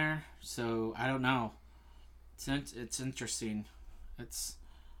chips in there. So I don't know. It's interesting. It's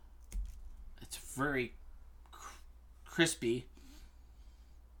very crispy.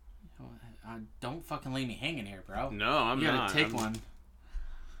 Don't fucking leave me hanging here, bro. No, I'm not. You gotta take one.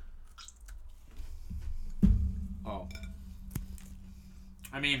 Oh.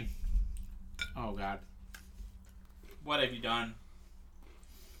 I mean, oh God. What have you done?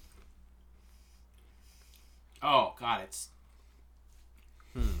 Oh God,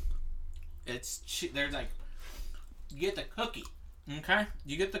 there's like, you get the cookie, okay?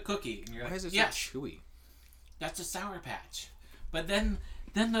 You get the cookie, and you're like, why is it so chewy? That's a Sour Patch. But then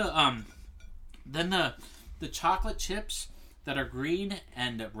the chocolate chips that are green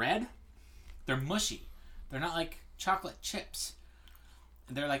and red, they're mushy. They're not like chocolate chips.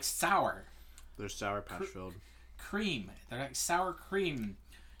 They're like sour. They're Sour Patch filled. Cream. They're like sour cream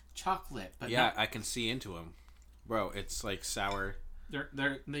chocolate. But yeah, I can see into them. Bro, it's like sour.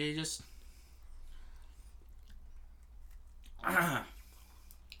 They just... I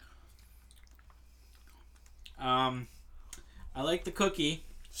like the cookie.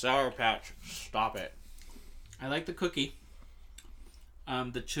 Sour Patch, stop it. I like the cookie.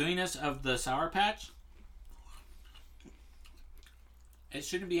 The chewiness of the Sour Patch, it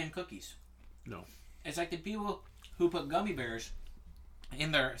shouldn't be in cookies. No. It's like the people who put gummy bears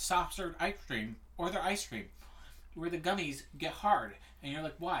in their soft serve ice cream or their ice cream, where the gummies get hard, and you're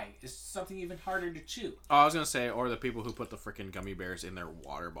like, why? Is something even harder to chew? Oh, I was gonna say, or the people who put the freaking gummy bears in their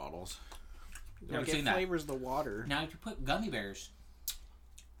water bottles. Never seen that. It flavors the water. Now, if you put gummy bears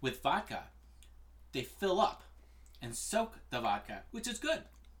with vodka, they fill up and soak the vodka, which is good,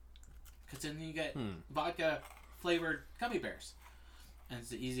 because then you get vodka flavored gummy bears, and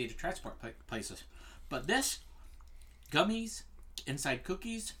it's easy to transport places. But this gummies inside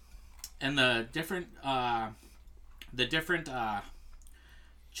cookies and the different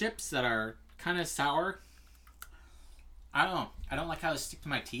chips that are kind of sour. I don't know. I don't like how they stick to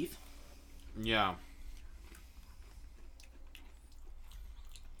my teeth. Yeah.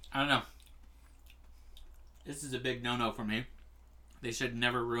 I don't know. This is a big no-no for me. They should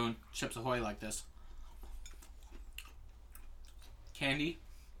never ruin Chips Ahoy like this. Candy,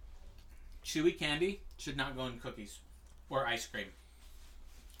 chewy candy, should not go in cookies or ice cream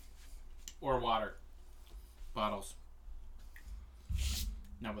or water bottles.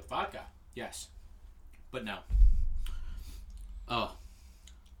 Now with vodka, yes, but no. Oh,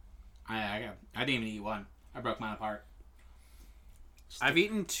 I didn't even eat one. I broke mine apart. I've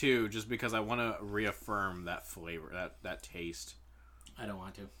eaten two just because I want to reaffirm that flavor, that taste. I don't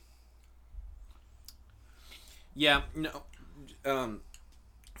want to. Yeah, no,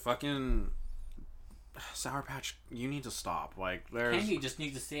 fucking Sour Patch, you need to stop. Like, there's... Candy just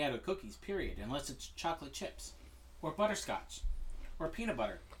needs to stay out of cookies, period, unless it's chocolate chips, or butterscotch, or peanut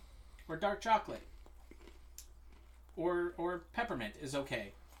butter, or dark chocolate, or peppermint is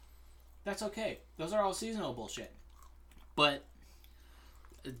okay. That's okay. Those are all seasonal bullshit. But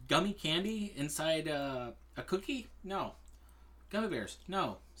gummy candy inside a cookie? No. Gummy bears?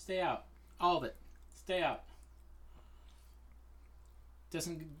 No. Stay out. All of it. Stay out.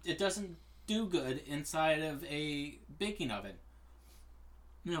 It doesn't do good inside of a baking oven.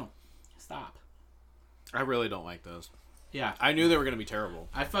 No. Stop. I really don't like those. Yeah. I knew they were going to be terrible.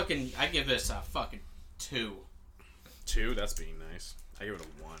 I give this a fucking 2. 2? That's being nice. I give it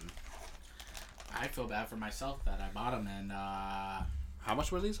a 1. I feel bad for myself that I bought them and how much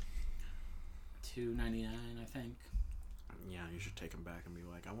were these? $2.99, I think. Yeah, you should take them back and be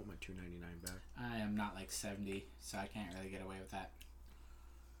like, I want my $2.99 back. I am not like 70, so I can't really get away with that.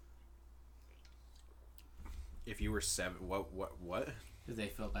 If you were 7, what? Because they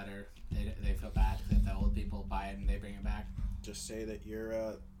feel better. They feel bad that the old people buy it and they bring it back. Just say that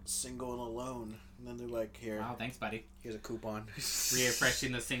you're single and alone, and then they're like, here. Wow, thanks, buddy. Here's a coupon.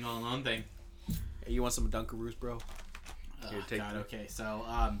 Refreshing the single and alone thing. Hey, you want some Dunkaroos, bro? Here, take God, okay. So,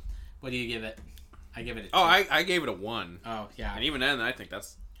 what do you give it? I give it a 2. Oh, I gave it a 1. Oh, yeah. And even then, I think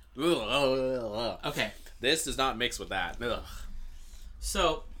that's... Okay. This does not mix with that. Ugh.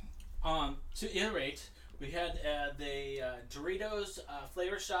 So, to iterate, we had the Doritos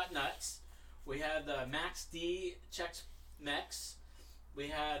Flavor Shot Nuts. We had the Max D Chex Mix. We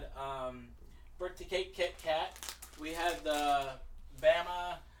had Birthday Cake Kit Kat. We had the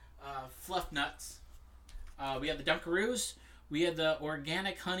Bama Fluff Nuts. We had the Dunkaroos. We had the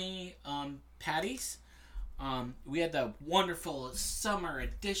organic honey patties. We had the wonderful summer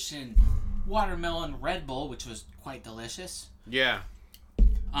edition watermelon Red Bull, which was quite delicious. Yeah.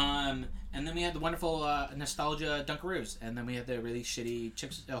 And then we had the wonderful nostalgia Dunkaroos, and then we had the really shitty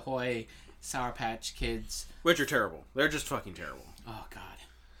Chips Ahoy Sour Patch Kids, which are terrible. They're just fucking terrible. Oh God.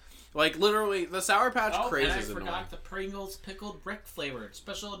 Like literally, the Sour Patch craze and is annoying. I forgot the Pringles pickled brick flavored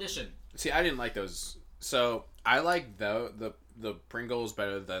special edition. See, I didn't like those. So I like the Pringles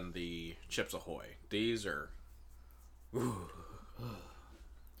better than the Chips Ahoy. These are. Ooh.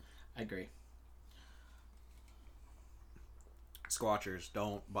 I agree. Squatchers,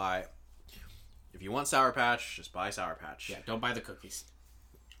 don't buy. If you want Sour Patch, just buy Sour Patch. Yeah, don't buy the cookies.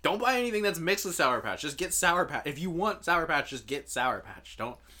 Don't buy anything that's mixed with Sour Patch. Just get Sour Patch. If you want Sour Patch, just get Sour Patch.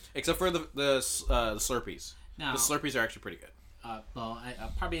 Don't, except for the Slurpees. Now, the Slurpees are actually pretty good.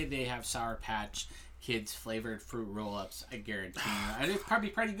 Probably they have Sour Patch Kids flavored fruit roll-ups. I guarantee you, and it's probably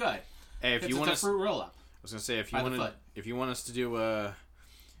pretty good. Hey, if you want a fruit roll-up. I was gonna say if you want us to do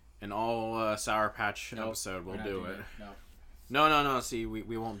an all Sour Patch episode, we'll do it. No. See,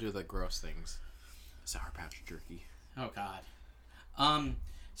 we won't do the gross things. Sour Patch jerky. Oh God.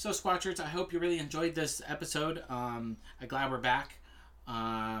 So Squatchers, I hope you really enjoyed this episode. I'm glad we're back.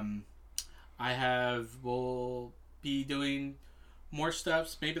 We'll be doing more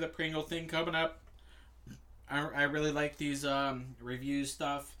stuff. Maybe the Pringle thing coming up. I really like these review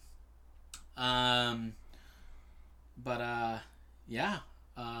stuff. Yeah.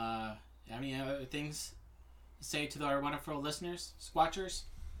 Any other things to say to our wonderful listeners, Squatchers?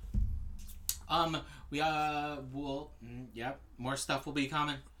 More stuff will be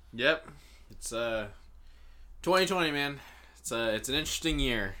coming. Yep. It's 2020, man. It's an interesting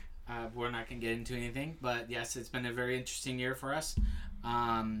year. We're not gonna get into anything, but yes, it's been a very interesting year for us.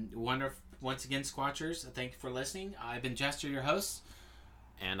 Once again, Squatchers, thank you for listening. I've been Jester, your host,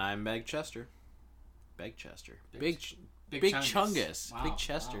 and I'm Big Chester. Big Chungus. Wow, Big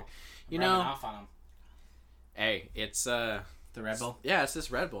Chester. Wow. You know. Off on him. Hey, it's the Red Bull. Yeah, it's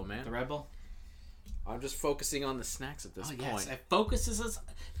this Red Bull, man. The Red Bull. I'm just focusing on the snacks at this point. Yes, it focuses us.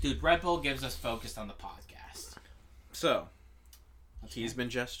 Dude, Red Bull gives us focus on the podcast. So, he's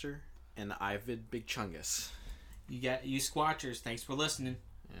been Jester, and I've been Big Chungus. You Squatchers. Thanks for listening.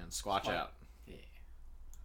 And Squatch out.